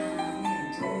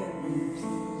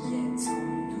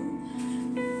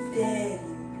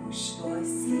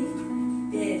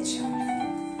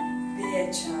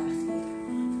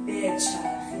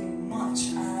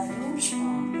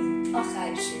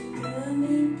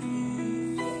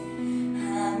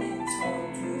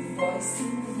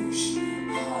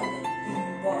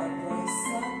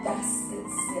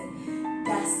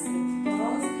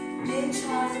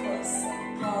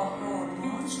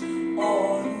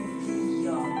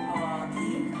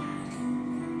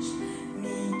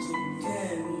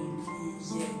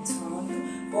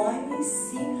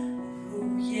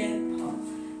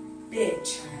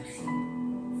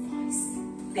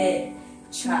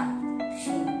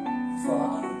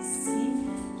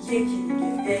یکی دیگه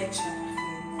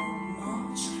بچرخیم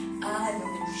ماچ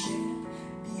علوشه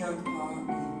بیان پایین.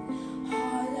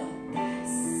 حالا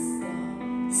دستا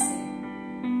سه،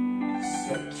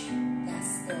 یک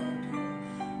دستا دو،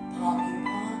 پایین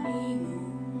پایین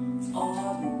و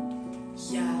آروم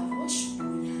یواش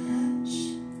بلنش.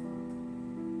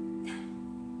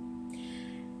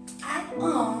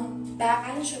 الان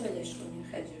بغلش رو بلش کنیم،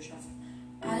 خیلی روش رفتم.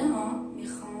 الان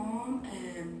میخوام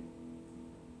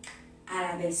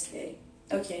عربسک بریم.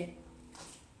 اوکی،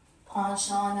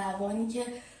 پنشه ان اوانی که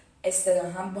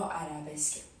اصطلاحاً با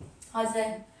عربسک.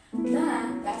 حاضر؟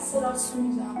 من دست راست رو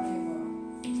میذارم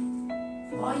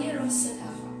پای راست طرف.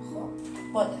 خب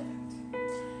با دقت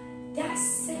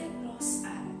دست راست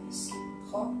عربسک.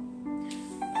 خب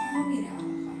پا میرم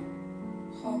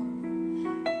آقا. خب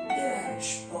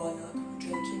ببرش بالا تا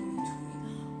جایی که میتونی.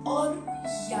 آروم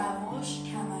یواش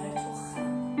کمرتو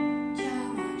خم کن.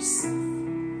 کمر صاف.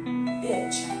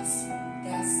 بچسب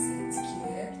دستت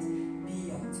گرفت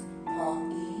بیاد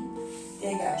پایین.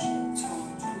 دگرش تون.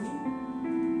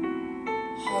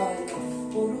 حالا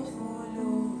برو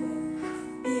خلوه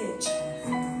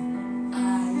بچرخم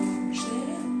علوشه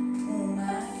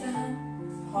اومدم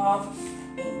پایین.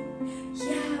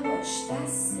 یواش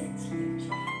دستت یک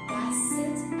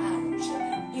دستت علوشه.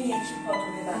 این یکی پاتو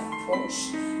ببر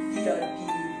پشت بیار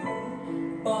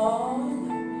بیرون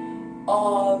بالا.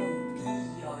 آروم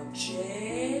بیا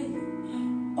جلو.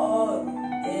 آروم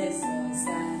بزا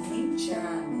زمین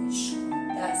جمعش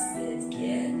کن. دستت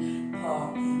گرفت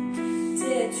پایین.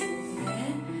 تتونه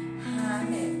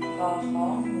همه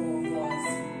پاها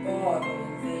موازی. بارو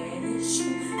ولش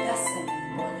کن.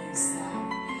 دستمون بالای سر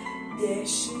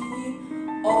بشین.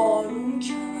 آروم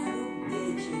کمر رو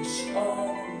بکش.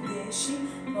 آروم بشین.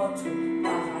 پاتو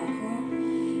بغل کن.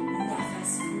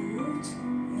 نفس فوت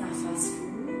نفس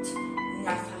فوت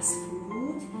نفس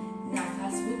فوت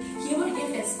نفس فوت. یه بار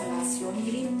یه اسپراسیون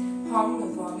میریم. پامون رو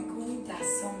وا میکنیم.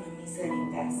 دستامون رو میذاریم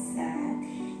دستت.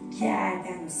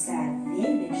 گردن و سر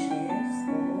بشه.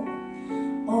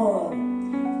 خب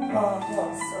آروم پاها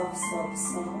صاف صاف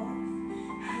صاف.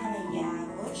 همه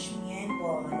یواش میان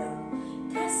بالا.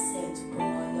 دستت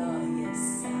بالای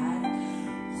سر.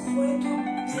 خودتو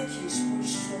بکش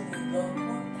پشت رو نگاه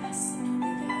کن. دستتو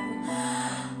بگرد.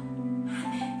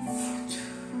 همه فوت.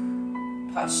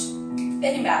 پاش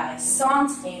بریم برای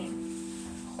سانتریم.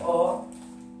 خب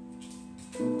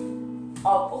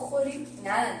آب بخوریم.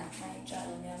 نه من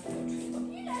جانم میام توی با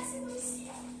یه لحظه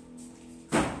بایستی.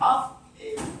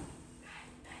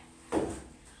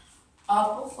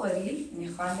 آب بخوریم.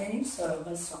 میخوام بریم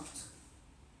سراغ سانتر.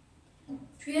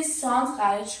 توی سانتر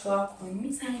قراره چیکار کنیم؟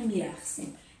 میزنیم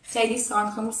میرقصیم. خیلی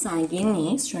سانترمون سنگین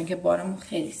نیست چون که بارمون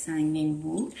خیلی سنگین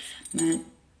بود. من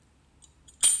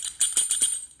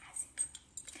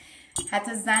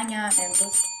حتی زنگم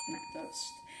امروز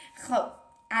نداشت. خب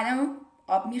الان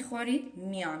آب میخورید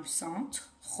میام سانتر.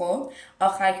 خب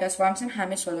آخر کلاس با هم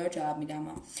همه سوالا رو جواب میدم.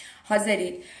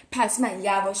 حاضرید؟ پس من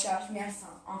یواش یواش میرسم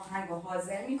آهنگ رو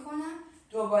حاضر میکنم.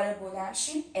 دوباره بلند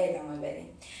شیم ادامه بریم.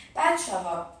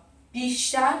 بچه‌ها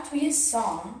بیشتر توی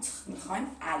سانتر میخوایم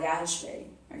عدلش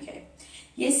بریم. اوکی.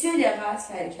 یه سری دقت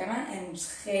کردی که من امروز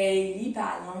خیلی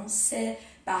بالانس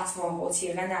بتوان و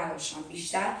تیغه نداشتم.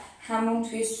 بیشتر همون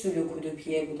توی سولو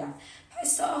کو-دو-پیه بودم.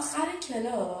 پس تا آخر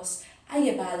کلاس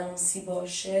اگه بالانسی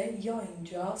باشه یا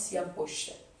اینجاست یا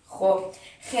پشته. خب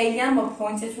خیلی هم با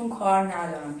پوینتتون کار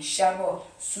ندارم. بیشتر با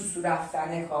سوسو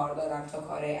رفتن کار دارم تا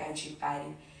کارهای عجیب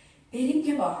غریب. بریم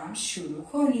که با هم شروع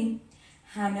کنیم.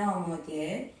 همه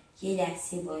آماده؟ یه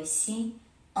لحظه وایسین.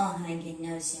 آهنگ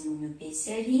نازمون رو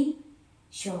بذاریم.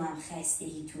 شما هم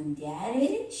خستگیتون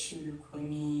دره شروع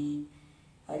کنیم.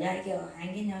 حالا اگه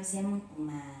آهنگ نازمون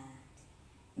اومد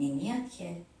نمیاد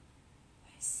که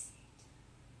وایسید.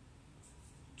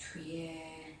 توی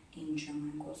اینجا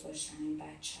من گذاشتم این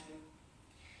بچه رو.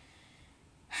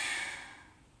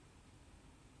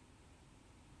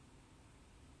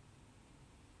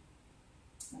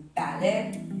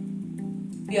 بله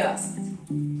بیاست.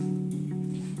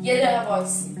 یه دقیقه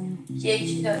وایسید.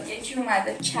 یکی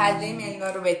اومده کله ملینا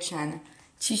رو بکنه.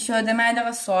 چی شده؟ من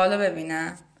دقیقه سوالو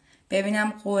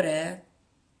ببینم قره.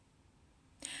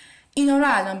 اینا رو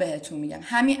الان بهتون میگم.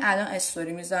 همین الان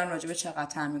استوری میذارم راجع به چقدر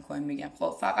تمرین کنیم میگم.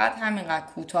 خب فقط همینقدر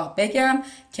کوتاه بگم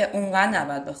که اونقدر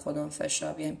نباید به خودمون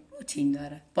فشار بیاریم. روتین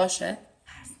داره باشه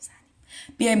حرف میزنیم.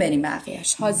 بیایم بریم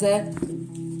بقیه‌اش. حاضر؟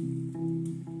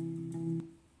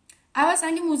 اول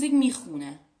سنگ موزیک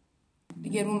میخونه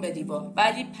دیگه رون به دیوار،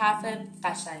 ولی پرف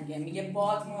قشنگه. میگه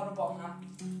باد ما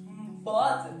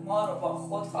رو با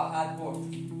خود خواهد برد.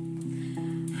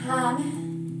 همه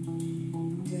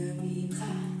Demi-Plié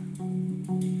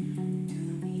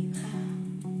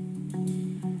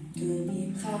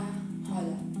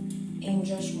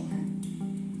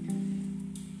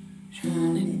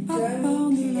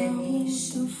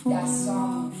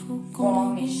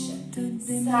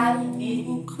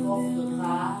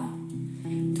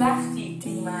وقتی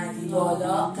اومدی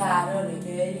بالا قراره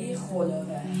بری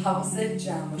خلوه، حواست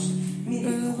جمع باشه.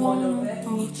 میری خلوه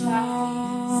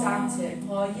میچرخی سمت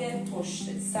پای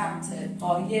پشت، سمت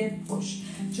پای پشت،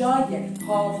 جای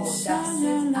پا و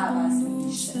دستت عوض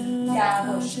میشه،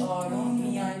 یواش آروم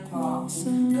میای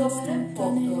پایین، دوباره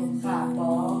پخت و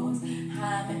خباز،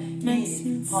 همه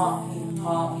میری پایین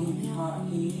پایین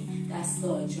پایین،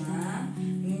 دستا جمع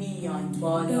میان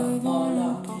بالا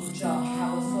بالا، اینجا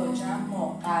حواسا جمع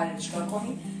ما قراره چکار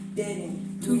کنیم؟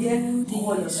 بریم توی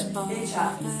خلوه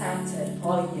بچرخیم سمت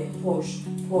پای پشت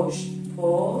پشت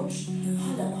پشت.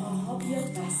 حالا پاها بیاد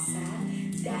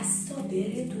وسط، دستا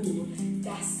بره دور،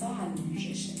 دستا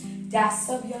همونجشه،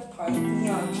 دستا بیاد پایین،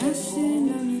 میان جلو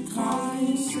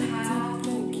پایین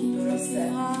تبو،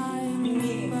 درسته؟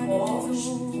 میریم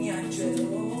پشت میان جلو،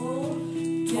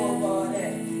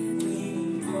 دوباره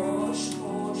میریم پشت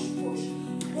پشت پشت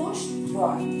پشت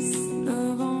وایس.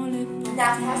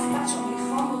 نفس بچه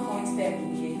میخوام به پوینت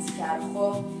ببینید کرد.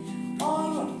 خب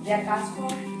آروم دقت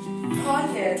کن،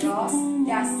 پای راست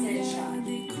دست چپ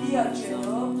بیا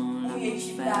جلو، اون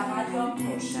یکی بغل یا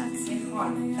پشت،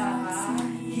 میخوان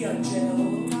بغل یا جلو،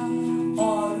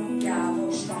 آروم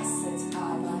یواش دستت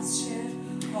عوض شه.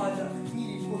 حالا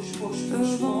میری پشت پشت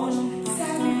پشت پشت،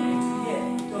 سعی کنی توی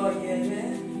دایره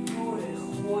دور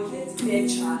خودت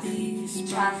بچرخی،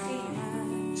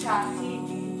 چرخی.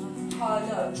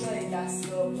 حالا جای دست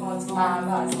و پات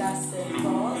عوض، دست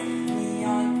باز،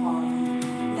 میان پایین،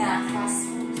 نفس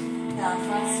بود،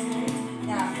 نفس بود،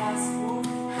 نفس بود،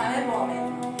 همه با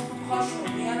من پاشون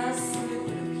میان از سوی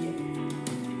کلوپیه،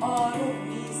 آروم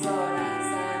میذارن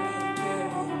زمین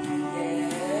دمی-plié،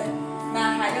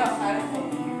 مرحله آخر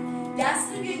خودم، دست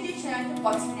رو بیاد یک کنار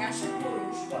قاطی نشه،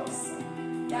 بروش بایستا،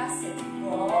 دست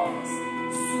باز،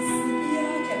 سوسو بیا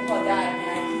که پا در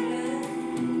نگیره،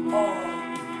 آروم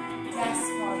دست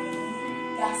پایین،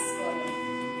 دست بالا،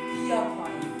 بیا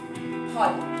پایین.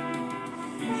 حالا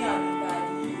میان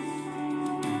بری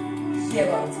یه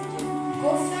بار دیگه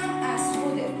گفتم از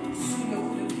خود سول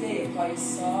کلوپیه پای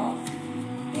صاف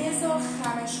بذار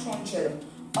خمش کن جلو،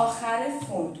 آخر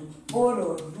فندو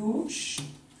برو روش،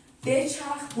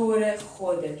 بچرخ دور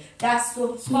خوده، دست و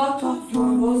پا تو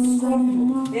درست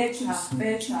کن، بچرخ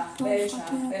بچرخ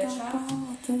بچرخ بچرخ،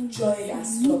 جای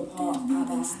دست و پا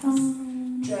عوض،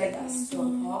 جای دست و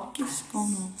پا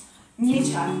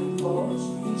میچرخیم پشت،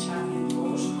 میچرخیم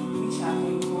پشت،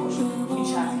 میچرخیم پشت،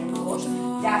 میچرخیم پشت،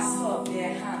 دست ها به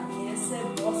هم میرسه،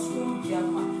 باز کن بیا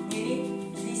پایین، میری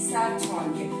گلیساد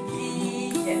temps-Lié،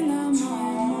 لیه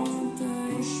تان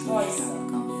روش وایسا،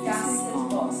 دست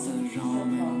باز بیا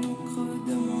پایین،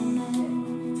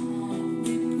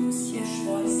 روش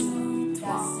وایسا،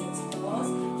 دست باز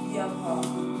بیا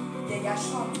پایین،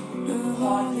 دگشان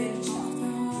پای چپ،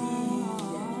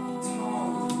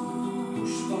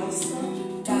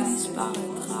 دست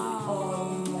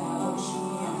آروم یواش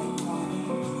میای پایین،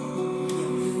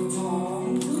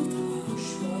 تام روش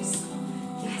وایسا،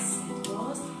 دست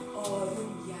باز،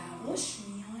 آروم یواش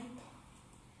میای پایین.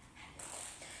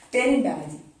 بریم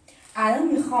بعدی. الان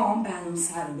میخوام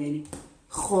بلانسه رو بریم.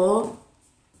 خب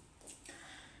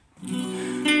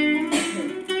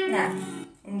نه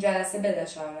اون جلسه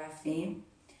بداشار رفتیم،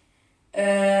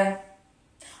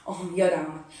 یادم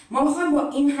آمد ما میخوایم با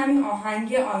این همین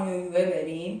آهنگ آنیویوه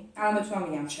بریم. الان بهتون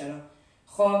میگم چرا.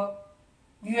 خب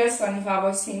یه ثانیه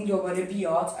فوایسی این دوباره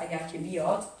بیاد، اگر که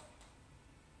بیاد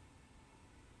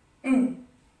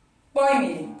بای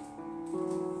میریم،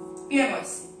 بیا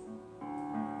وایسی،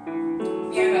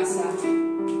 بیا وسط،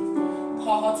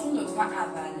 پاهاتون لطفا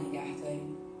اول نگه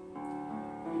داریم،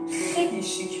 خیلی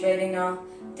شیک برینا،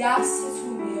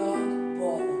 دستتون بیاد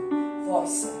بالا،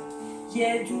 وایسا،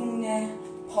 یه دونه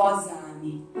پا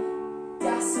زمین،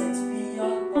 دستت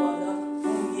بیاد بالا،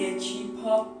 اون یکی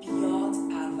پا بیاد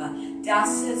اول،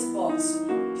 دستت باز،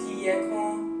 پلیه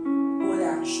کن،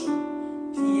 بلند شو،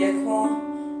 پلیه کن،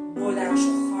 بلند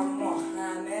شو، خانما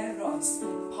همه راست،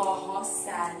 پاها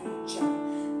سریع جمع،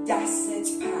 دستت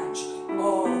پنج،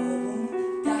 آروم،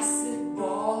 دستت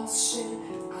باز شه،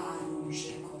 آروم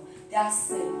شه کن،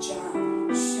 دستت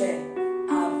جمع شه،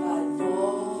 اول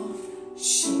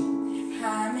باشیم،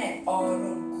 همه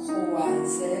آروم،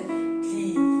 خوازه،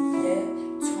 پلیه،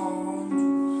 تاند،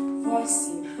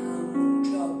 وایسیم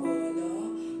همونجا بالا،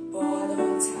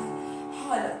 بالاتر،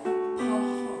 حالا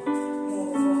پاها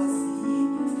موازی،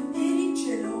 برید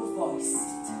جلو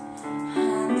وایسید،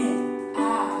 همه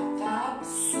عقب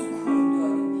سکون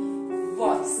داریم،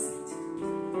 وایسید،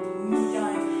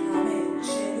 میایم همه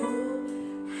جلو،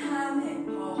 همه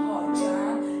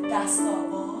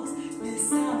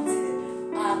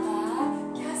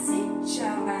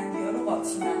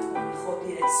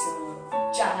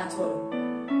فقط تو رو.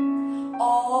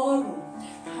 آروم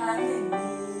همه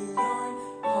میان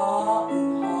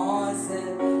پایین،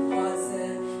 حاضر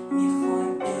حاضر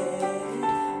میخوایم بریم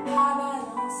pas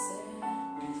balancé.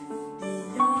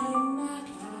 بیایم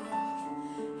عقب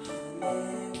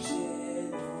همه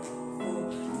جلو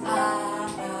و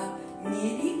عقب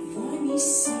میریم وای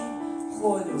میسیم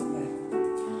خودمه.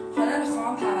 حالا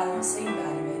میخوام pas balancé این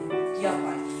بره بریم. بیا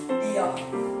پایین، بیا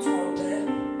تنده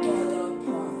بالا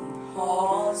پایین،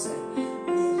 حاضر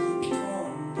میریم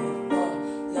تنده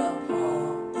بالا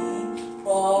پایین،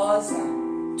 بازم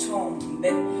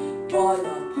تنبه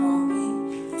بالا پایین،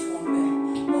 تنبه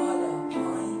بالا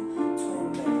پایین،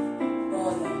 تنبه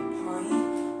بالا پایین،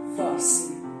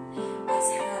 واسیم. از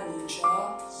همینجا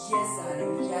یه ذره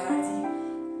میگردیم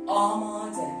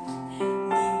آماده،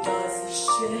 میندازی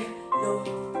جلو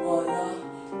بالا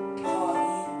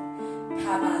پایین،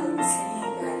 pas balancé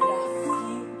این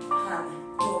رفتیم همه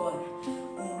دوباره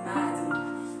اومدیم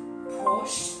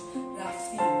پشت،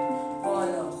 رفتیم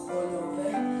بالا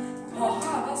خلوه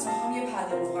پاها عوض. میخوام یه پد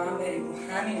بوغه هم بریم رو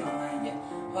همین آهنگه.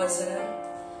 حاضر؟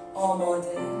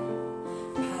 آماده؟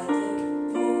 پد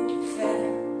بوغه،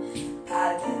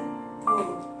 پد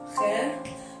بوغه،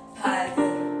 پد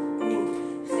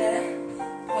بوغه،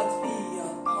 پاد بیا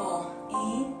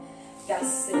پایین،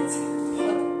 دستت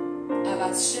پاد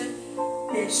عوض شه،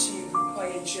 بشین رو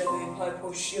پای جلوی پای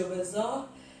پشتی رو بذار،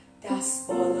 دست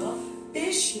بالا،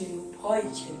 بشین رو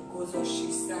پایی که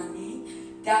گذاشتی زمین،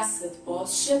 دستت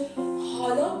باز شه.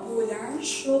 حالا بلند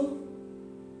شو،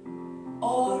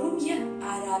 آروم یه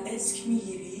عربسک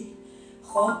میگیری.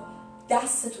 خب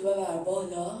دستتو ببر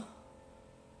بالا،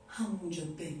 همونجا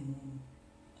بمون.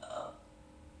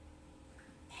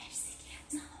 مرسی که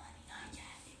زمانی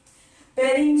نگردیم.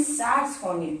 بریم سرد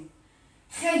کنیم.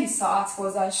 خیلی ساعت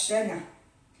گذشته، نه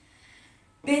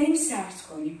بریم سرد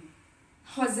کنیم.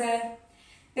 حاضر؟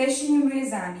 بشینیم روی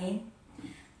زمین.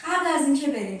 قبل از اینکه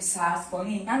بریم سرد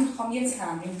کنیم من میخوام یه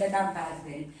تمرین بدم، بعد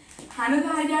بریم. همه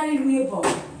برگردیم روی بار،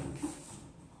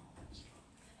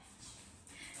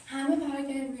 همه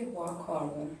برگردیم روی بار کار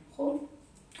دارم. خب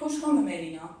گوش کن به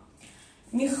ملینا،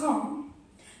 میخوام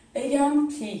بگم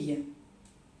پلیه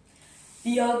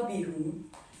بیاد بیرون،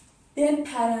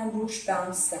 بپرم روش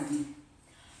بانستن.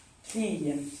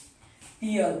 پلیه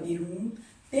بیاد بیرون،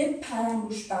 بپرم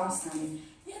روش بانستن.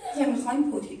 یه دقیقه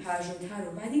میخوایم پوتی پرژوتر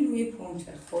رو ولی روی پونت.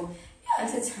 خب یه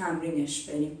حالت تمرینش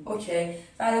بریم. اوکی؟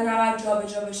 ولی نباید جا به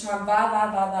جا بشم و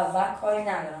کاری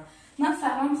ندارم. من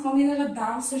فقط میخوام یه دقیقه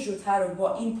باونس جوتر رو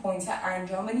با این پوینت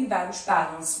انجام بدیم و روش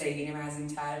بالانس بگیریم. از این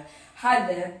طرف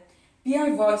حله.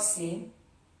 بیایم وایسین.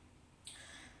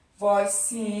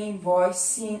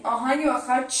 آهنگ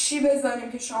آخر چی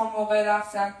بذاریم که شما موقع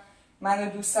رفتن منو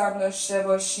دوستم داشته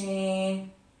باشین؟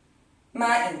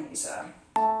 من اینو میذارم.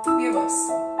 بیا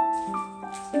وایسین.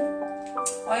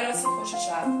 آی راستی خوشش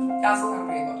رفت. دستم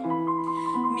روی بالا.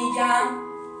 میگم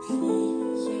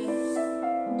پلیه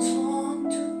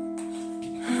تاندو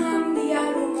هم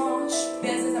دیگر رو ماچ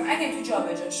بزدم. اگه تو جا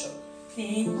به جا شد.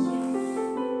 پلیه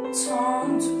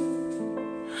تاندو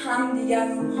هم دیگر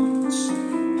رو ماچ.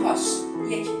 پاش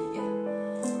یکی دیگه.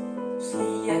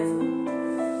 پلیه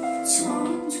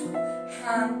تاندو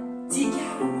هم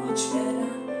دیگر رو ماچ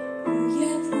برم روی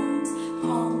پوینت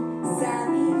پام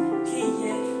زمین.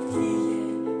 پلیه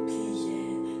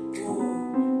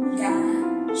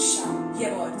بلند شم یه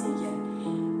بار دیگه.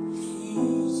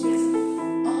 پلیه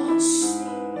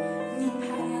آشتی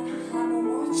میپرن همو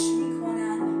ماچ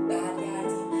میکنن.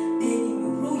 برگردیم بریم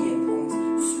روی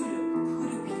پوینت سولو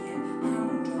کلوپیه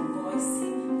همونجا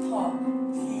وایسیم تا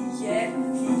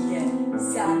پلیه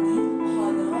زمین.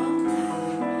 حالا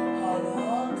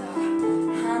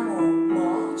همو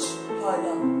ماچ.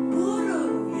 حالا برو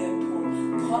روی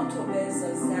پوینت پاتو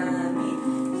بذار زمین.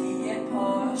 پلیه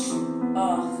پاش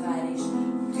آخریش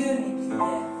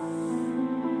دمی-پلیه.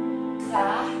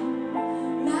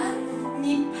 من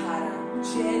میپرم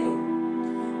جلو،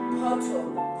 پاتو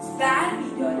ور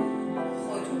میداری،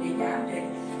 خودتو نگم داری،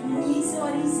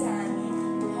 میذاری زمین،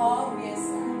 پا روی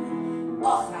زمین.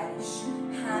 آخرش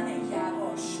همه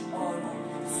یواش آروم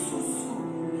سوسو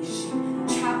میشیم.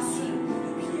 کپسول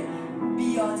کلوپیه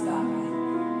بیاد بغل،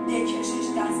 بکشش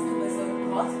دستتو بذار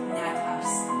پات،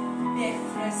 نترس،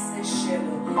 بفرستش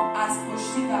جلو، از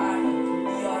پشتی بردار،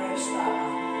 بیارش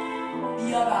بغل.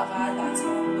 بیا بغل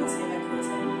بطمه با تیغ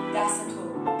کته، دستتو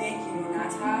بگیر و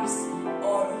نترس،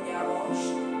 آروم یواش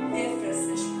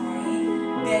بفرستش پایین،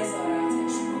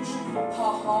 بذارتش پشت.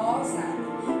 پاها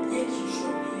زمین، یکیشو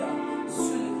بیا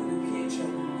سولو کلوپیه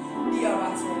جلو، بیا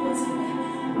بطمه با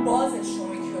تیغ، بازش رو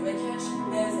یکیو بکش،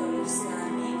 بذارش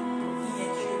زمین. این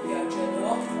یکیو بیا جلو،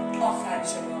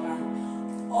 آخرش واقعا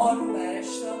آروم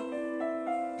برش دار.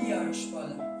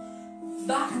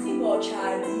 وقتی با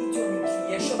کردی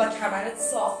دمی-پلیه شو و کمرت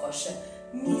صاف باشه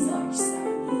میذاریش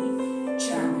زمین،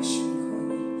 جمعش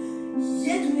میکنی،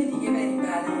 یه دونه دیگه بریم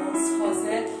بالانس.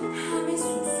 حاضر همه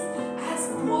سوسو از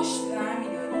پشت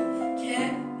برمیداریم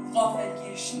که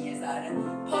غافلگیرش یه ذره.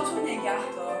 پاتو نگه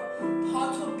دار،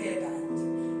 پاتو ببند،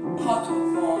 پاتو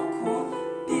واکن،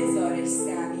 بذارش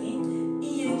زمین.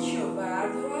 این یکی رو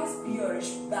بردار، از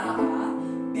بیارش بغل،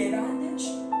 ببندش،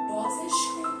 بازش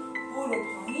کن، برو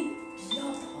پایین، بیا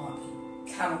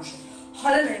پایین. تموم شد.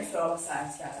 حالا بریم سراغ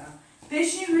سرد کردم.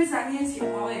 بشین روی زمین.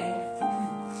 اتیقا بریم.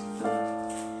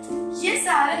 یه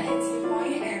ذره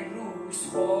اتیقای امروز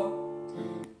خب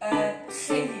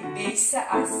خیلی بیس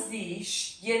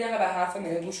اصلیش، یه دقیقه به حرف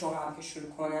ملگو شما هم که شروع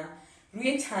کنم،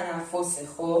 روی تنفسه.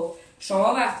 خب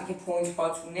شما وقتی که پوینت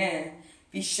پاتونه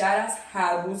بیشتر از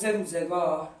هر روز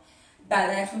روزگار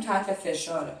بدنتون تحت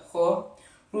فشاره. خب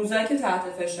روزایی که تحت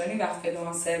فشاری وقتی که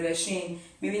دانسر بشین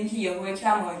میبینید که یهو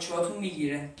کم مایچهاتون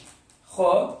میگیره.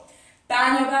 خب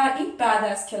بنابراین بعد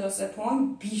از کلاس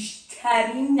پوینت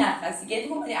بیشترین نفسی که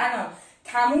الان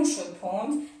تموم شد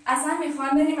پوینت، اصلا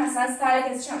میخوایم بریم مثلا سر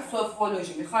کسی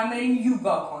سوفولوژی، میخوایم بریم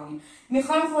یوگا کنیم،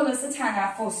 میخوایم خلاصه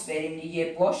تنفس بریم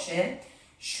دیگه. باشه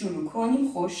شروع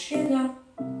کنیم. خوشگلم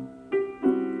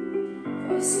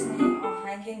بایستیم این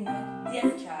آهنگ اینا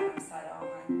دق کردم سر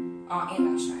آهنگ.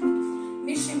 این قشنگ.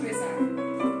 میشیم روی زمین.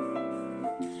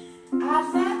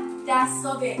 اول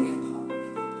دستا بین پا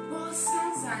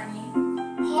بازتن زمین،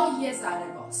 پا یه ذره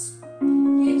باز،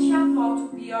 یکم پا تو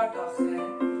بیار داخل،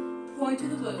 پوینت رو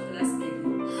دو دست بگیر،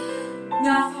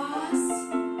 نفس،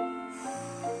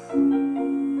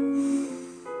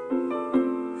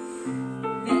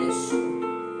 ولش کن،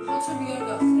 پا تو بیار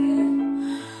داخل،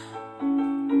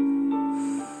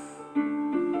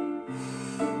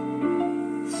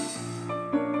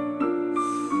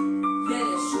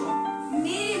 ولش کن.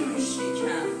 میریم رو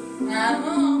شکم،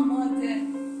 اما آماده،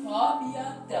 پا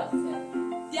بیاد داخل،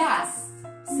 دست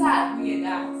سر روی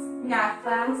دست،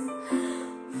 نفس،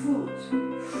 فوت،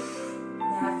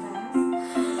 نفس،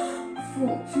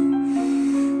 فوت،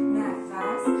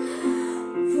 نفس،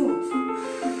 فوت،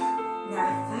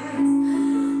 نفس،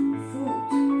 فوت.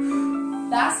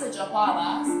 دست جا پا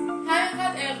عوض،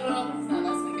 همینقدر اقرار کنید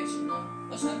نفس بکشید.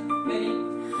 باشه بریم.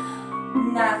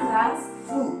 نفس،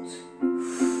 فوت،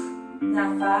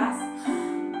 نفس،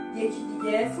 یکی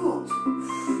دیگه، فوت،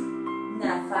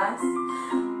 نفس،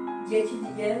 یکی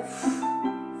دیگه،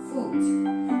 فوت،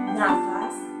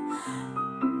 نفس،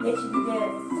 یکی دیگه،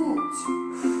 فوت.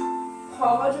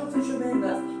 پاها جفتشو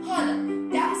بنداز. حالا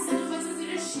دستتو بذار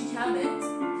زیر شکمت.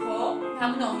 خب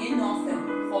همون ناحیه نافه.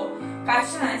 خب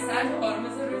قشنگ سرت آروم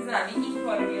بذار روی زمین. این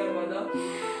پا رو بیار بالا.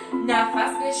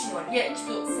 نفس بشمار. 1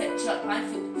 2 3 4 5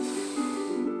 فوت.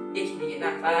 یکی دیگه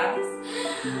نفس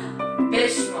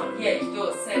بشمار. 1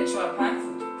 2 3 4 5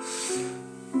 فوت.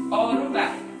 آروم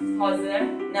برگرد. حاضر؟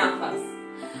 نفس.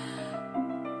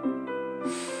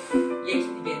 یکی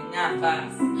دیگه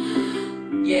نفس.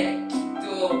 1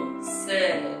 2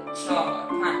 3 4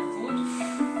 5 فوت.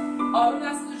 آروم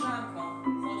دستتو جمع کن.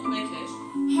 خودتو بکش.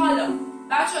 حالا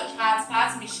بچه‌ها کت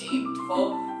پت میشیم.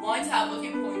 خب ما این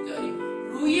تبلیغ پوینت داریم.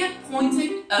 روی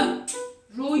پوینتیم،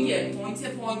 روی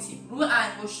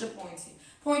انگشت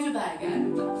پوینت رو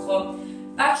برگردیم. خب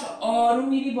بچه‌ها آروم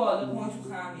میری بالا، پوینت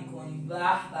رو خم میکنی. به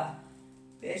به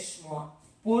بشمار.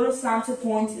 برو سمت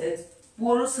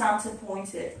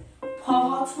پوینتت.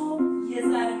 پاهاتو یه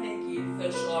ذره بگیر،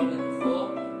 فشار بده. خب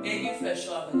بگیر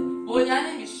فشار بده. بلند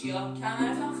نمیشی یا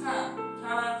کمرتو خم.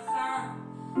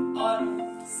 آروم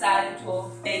سرتو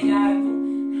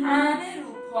بگردون. همه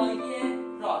رو پای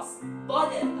راست. با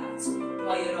دقت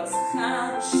پای راست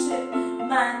خم شه.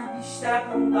 من بیشتر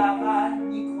اون بغل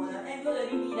میکنم. انگار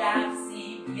داری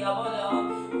میرقصی. بیا بالا.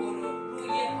 برو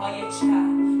روی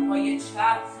پای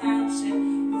چپ خم شه.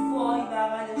 وای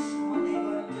بغلش کن.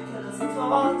 انگار اینجا کلاس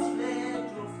تئاتر.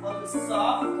 جفت پاتو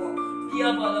صاف کن. بیا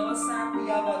بالا واسم.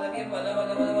 بیا بالا.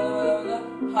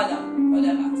 حالا با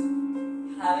دقت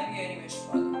همه بیاریمش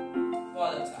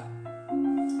بالاتر.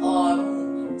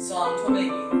 آروم زانتو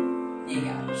بگیر.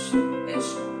 نگرش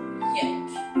بشون.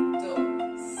 1 2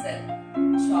 3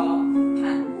 4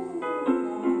 5.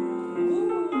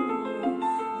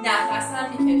 نفس هم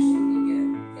میکشیم دیگه.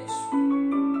 بشون.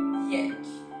 1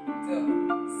 2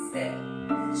 3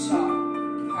 4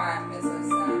 5. بذار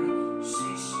زمین. 6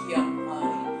 یا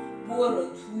پایین. برو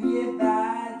توی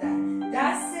بدن.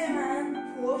 دست من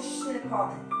پشت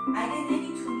پامه. اگه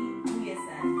نمیتونی روی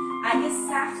زمین، اگه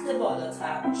سخت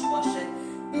بالاتر باشه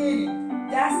بریم.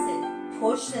 دست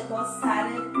پشت پا، سر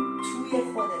توی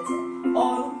خودته.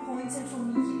 آروم پوینتت رو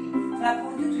میگیری و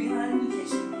پوینت توی هم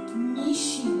میکشی.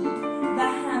 میشینی و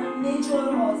همه جا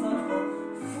رو آزاد کن.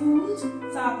 فوت،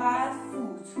 فقط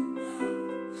فوت.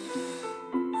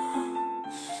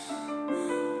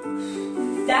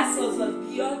 دست آزاد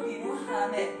بیاد بیرون،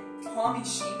 همه پا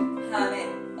میشیم، همه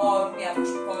آروم یواش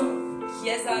پا رو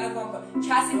یه ذره کن.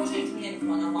 کسی باشه اینجوری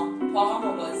نمیکنه ها، پاها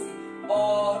موازی،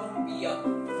 آروم بیاد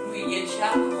روی یک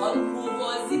شب، پاها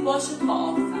موازی باشه تا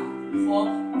آخر. خب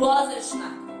بازش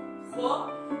نکن.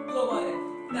 خب دوباره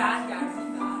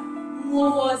برگردیم بر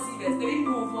موازی بس. ببین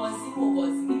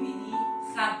موازی میبینی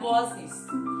خب باز نیست.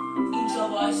 اینجا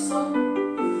باشتا.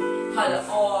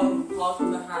 حالا آروم پاتو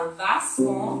به هم وصل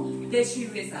کن، بشین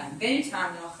روی زمین. بریم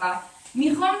تمرین آخر.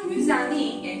 میخوام روی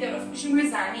زمین، یعنی درست بشیم روی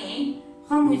زمین.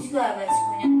 میخوام موزیک رو عوض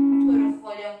کنیم. تو رو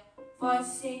خدا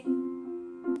وایسی.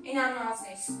 اینم ناز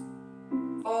نیست.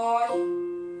 وای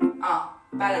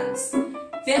بلنس.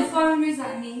 بخوام روی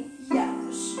زمین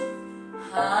یواش.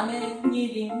 همه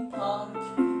میریم پارک،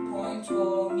 پوینت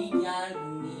رو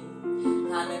میگردونیم.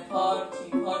 همه پارکی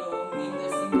پا رو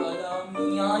میندازیم بالا،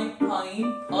 میایم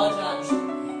پایین، پا جمع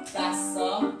شد.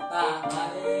 دستا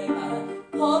بغل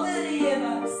پا بره یه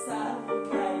بر سر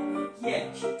بریم.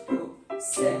 1 2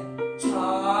 3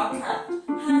 4 5.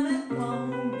 همه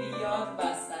پامون بیاد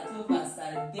وسط و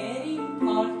وسط. بریم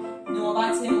پارک،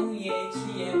 نوبت اون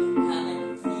یکیه. همه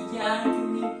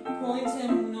میگردونیم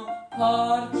پوینتمون رو.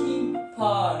 پارکیم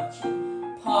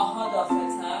پاها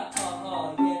داخل‌تر،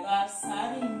 پاها یه بر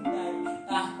سر این بریم.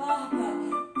 به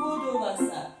بودو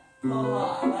وسط، پاها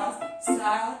عوض،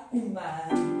 سر اون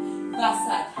بریم.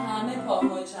 وسط همه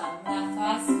پاها جمع،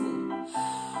 نفس بود.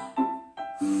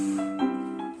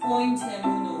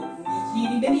 پوینتمون رو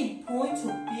میگیریم. ببین پوینت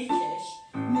رو بکش،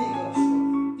 نگاه شو،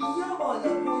 بیا بالا.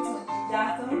 پوینت رو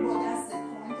نگه دار، با دست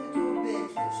پوینت رو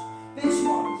بکش.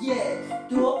 بشمار 1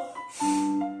 2،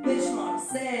 بشمار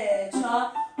 3 4،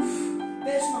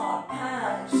 بشمار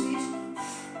 5 6،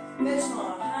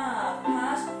 بشمار 7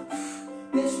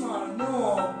 8، بشمار 9 10.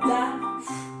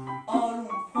 آروم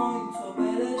پوینت رو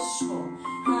برش کن.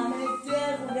 همه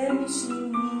دقیقه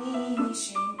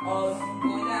میشیم، آروم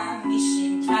بلند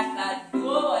میشیم. کتت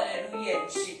دوباره روی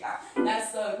شکم،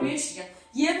 دستا روی شکم.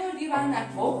 یه بار دیگه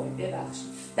باید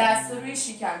ببخشید، دستا روی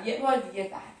شکم. یه بار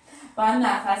دیگه باید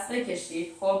نفس بکشید.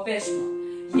 خب بشمار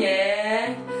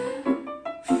 1.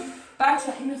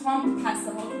 بچه این میخوام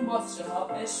پسته هاتون باز شه ها.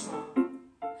 بشمار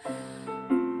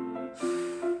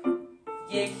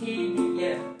 1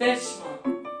 دیگه. بشمار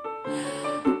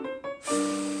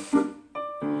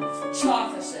 4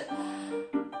 تاشه.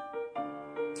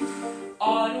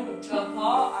 آروم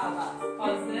جاها عوض.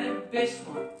 حاضر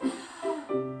بشمار.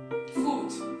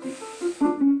 فوت.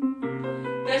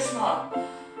 بشمار.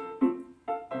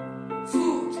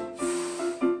 فوت.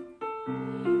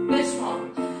 بشمار.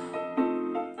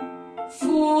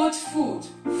 فوت.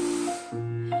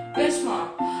 بشمار.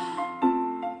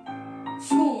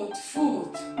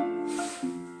 فوت.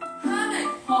 همه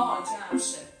پاها جمع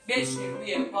شه. بشین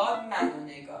روی پا، منو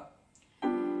نگاه.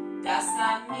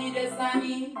 دستم میره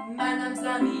زمین، منم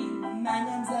زمین.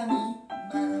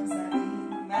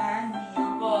 من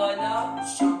میام بالا،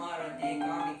 شما رو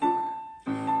نگاه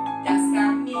میکنم.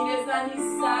 دستم میره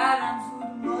زمین، سرم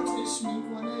زود ماچش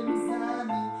میکنه رو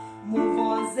زمین.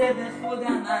 مواظب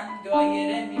خودمم،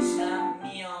 دایره میشم،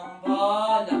 میام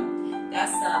بالا.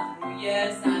 دستم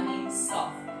روی زمین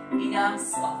صاف، اینم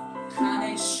صاف.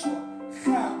 خمش کن،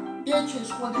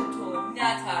 بکش خودتو،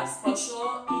 نترس، پاشو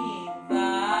این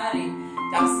بریم.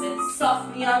 دست صاف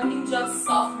میاد اینجا،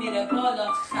 صاف میره بالا.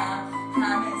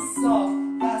 همه صاف،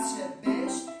 دست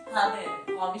بش.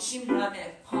 همه پا میشیم، همه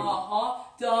پاها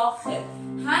داخل.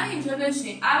 همینجا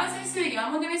بشین. اول سریسی بگیم،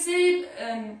 اما یه سری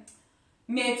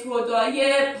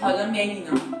متودای حالا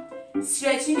ملینا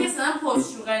استرچینگ مثلا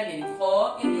پشتوغل میرید.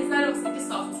 خب یعنی یه ذره واسه که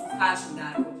صاف و سوختر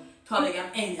شدن کن تا بگم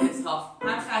انعطاف،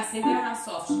 هم خسته داره هم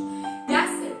صاف شد.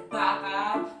 دست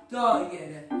بغل،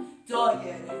 دایره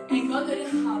انگار داری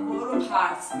هوا رو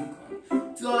پرت میکنی.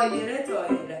 دایره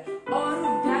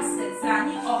آروم. دست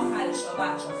زنی آخرش ها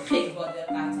بچه ها خیلی با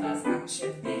دقت از همیشه.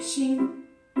 بشین.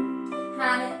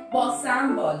 همه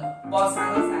باسن بالا، باسن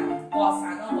ها زمین،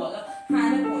 باسن ها بالا.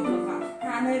 همه پوینت ها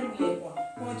همه روی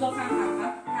پوینت ها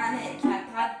همه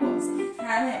کتت باز.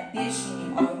 همه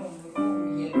بشینیم آروم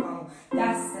روی پامون.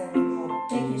 دستمون رو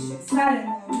بکشیم،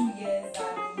 سرمون روی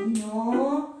زمین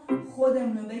و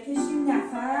خودمون رو بکشیم.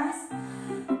 نفس.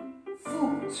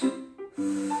 فوت.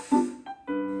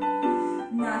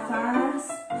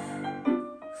 نفس.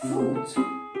 فوت.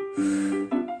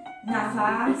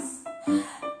 نفس.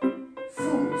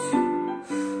 فوت.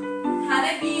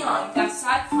 همه بیان دست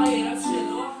پای راست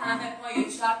جلو، همه پای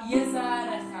چپ یه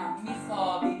ذره خم.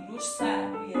 میخوابیم روش، سر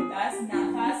روی دست.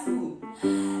 نفس. فوت.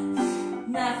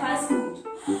 نفس. فوت.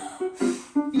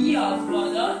 بیاد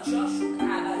بالا جاشون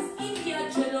عوض. این بیاد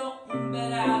جلو اون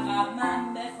بره عقب،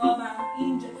 من بخوابم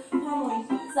اینجا، پامو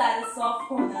یه ذره صاف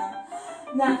کنم.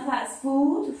 نفس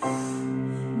فود،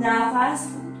 نفس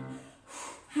فود.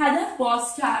 هدف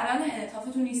باز کردن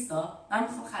انعطافتون نیستا. من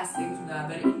میخوام خستگیتون در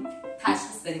بریم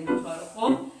تشخیص بدیم دوتا رو.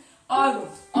 خب آروم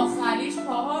آخریش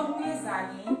پاها روی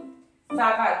زمین،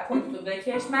 فقط پوینتو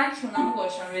بکش. من چونامو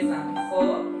گوشم روی زمین.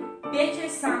 خب بکش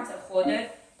سمت خودت،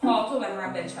 پاهاتو به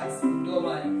هم بچسبون.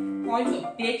 دوباره پوینتو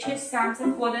بکش سمت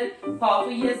خودت،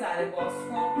 پاهاتو یه ذره باز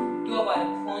کن. دوباره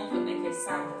پوینتو بکش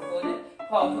سمت خودت،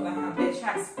 پاهاتو به هم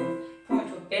بچسبون.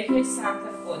 پوینتو بکش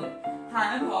سمت خودت.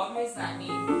 همه پاها روی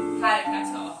زمین. حرکت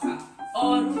آخر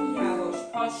آروم یواش.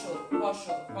 پاشو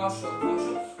پاشو پاشو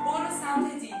پاشو. برو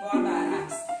سمت دیوار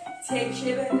برعکس.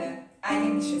 تکیه بده اگه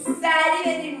میشه، سری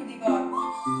بدی رو دیوار.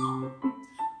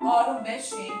 آروم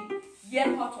بشین. یه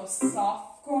پاتو صاف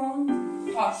کن.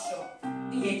 پاشو.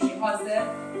 یکی حاضر.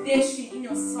 بشین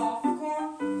اینو صاف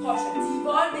کن. پاشو.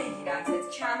 دیوار بگیرتت،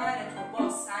 کمرتو با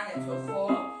سنتو.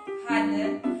 خب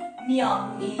حله.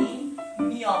 میام این،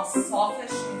 میام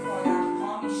صافش میکنم،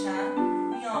 پا میشم.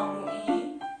 میام رو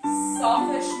این،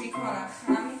 صافش میکنم،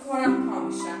 خم میکنم، پا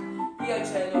میشم. بیا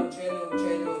جلو جلو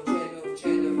جلو جلو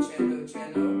جلو جلو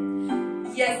جلو.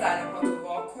 یه ذره پاتو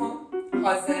وا کن.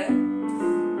 حاضر.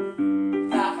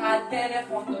 فقط بره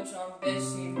خوندو جان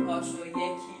بشین. پاشو.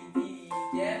 یکی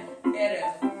دیگه بره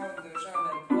خوندو جان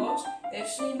به پشت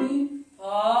بشینیم.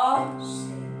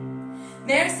 پاشیم.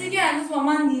 مرسی که امروز با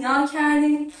من دینا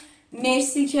کردیم.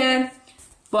 مرسی که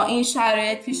با این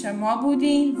شرایط پیش ما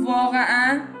بودین.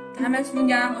 واقعا همتون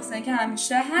گرم واسه اینکه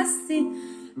همیشه هستین.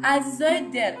 عزیزای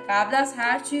دل، قبل از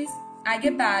هر چیز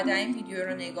اگه بعد این ویدیو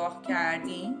رو نگاه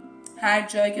کردین، هر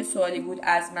جایی که سوالی بود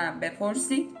از من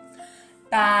بپرسید.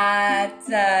 بعد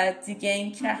دیگه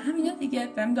این که همینا دیگه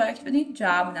بهم دایرکت بدین،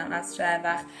 جواب میدم از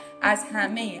وقت. از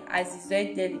همه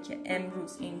عزیزای دلی که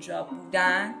امروز اینجا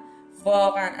بودن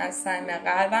واقعا از صمیم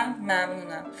قلبم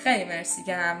ممنونم. خیلی مرسی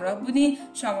که همراه بودین.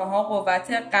 شماها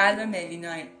قوت قلب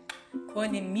ملینایی.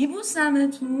 کلی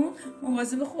میبوسمتون.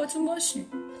 مواظب خودتون باشین.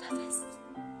 خداحافظ.